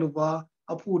แกลูว่า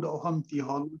อพูดอหำตีห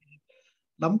อล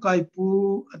ลำไก่ปู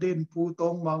อดีตปูตอ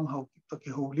งมังเฮากิตะเก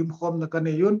หลิมคอมนักเน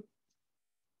ยุน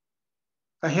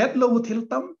ก็เฮ็ดเราทิล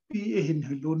ตั้มปีหิน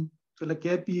หิลุนสุดแ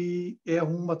ก่ปีห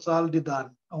งมาจาลดิดาน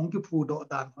หงกีพูดอ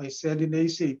ดันหอยเซลินเอ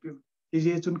เซปิวที่เจ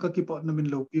จุนก็กีปอนมิน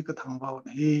โลปีก็ทางว่าวน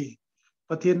ะเฮ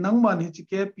ประเทศนังมันที่จะ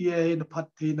แก่ปีนพัด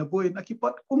ทีนบุยนักกีปั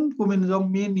ดกุมินจง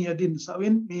มีเนียดินสวิ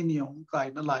นมีเนียหงไก่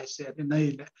นั่นหลายเศษใน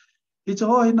แหละที่จะใ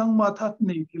ห้นังมาทัด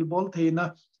นี่ทิลบอลทีนะ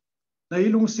ใน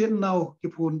ลุงเสียนนาวกี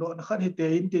พูนโดนขันให้เต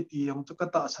อินเตตียงจะกระ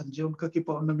ตาสันเจนก็กีป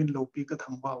อนมินโลปีก็ทา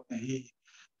งว่าวนะเฮ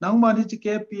นังมันที่จะแ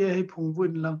ก่ปีให้พุงวุ่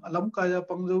นลังลำกาย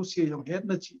ปังเจ้าเสียยงเฮ็ด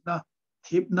นะจีนะ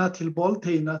ทิพนาทิลบอล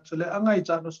ทีนะสุดแล้วง่าย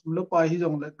จัดนุสมลปายที่จ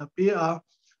งเล็นะปี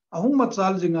หงมาจา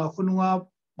ลจิงคุณงา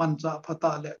มันจะพัฒน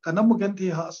าเลยกันน้ำมุกันที่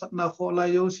หาสัตนาโคลาย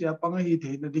โยเสียปังหิเท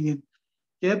นดิ่ง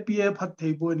แกปีพัดเท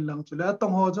บุญหลังสุดแล้วต้อ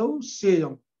งหัวเจ้าเสีย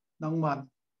งนังมัน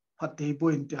พัดเทบุ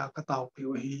ญที่หากระตาวเปีย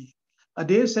วฮีอ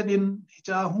ดีตเสดินฮิจ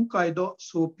าหงไกโด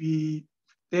สูปี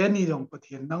เตนี่ยองประเท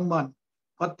ศนังมัน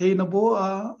พัดเทนบัว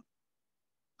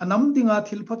อันน้ำดิ่งอา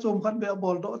ทิลพัดจมขันเบบอ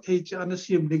ลโดเทจอันเ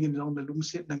สียมดิ่งยองเดลุงเ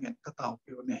สียนังเงินกระตาวเ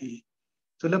ปียวนี่ฮี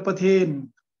สุดแล้วประเทศ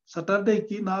Saturday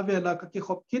ki na vela ka ki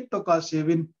khop kit to ka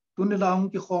sevin tuni laung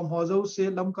ki khom ho zo se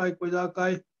lam kai ko ja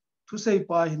kai thu sei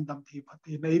pa hin dam thi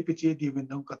phati nei pi che di win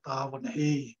dong ka ta won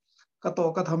he ka to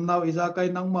ka tham nau i ja kai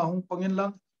nang ma hung pangin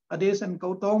lang ade sen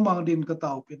ko tong mang din ka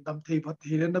taw pin dam thi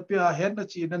phati le na pia het na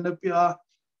chi na pia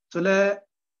chole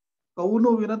ko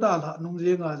no win da la nung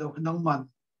je nga jo nang man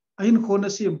ain kho na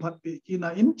sim phat pi ki na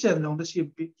in chen long na sim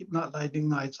pi ki na lai ding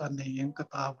ngai chan nei yang ka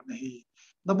ta won he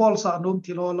na bol sa nom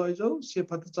thilo loi jo se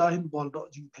phat cha hin bol do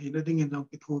jing theina ding in jong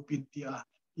ki thu pin tia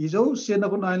i jo se na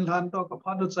kun ain han to ka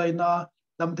pha do chaina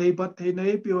lam thei pat thei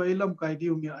nei pi oi lam kai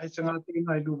diu mi ai changa ti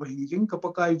ngai lu ba hing jing ka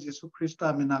pa kai jesu christa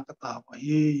mi na ka ta ba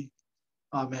hi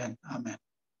amen amen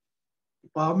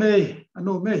pa me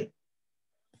anu me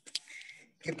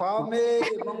ki pa me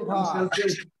mong pha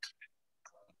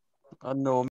ano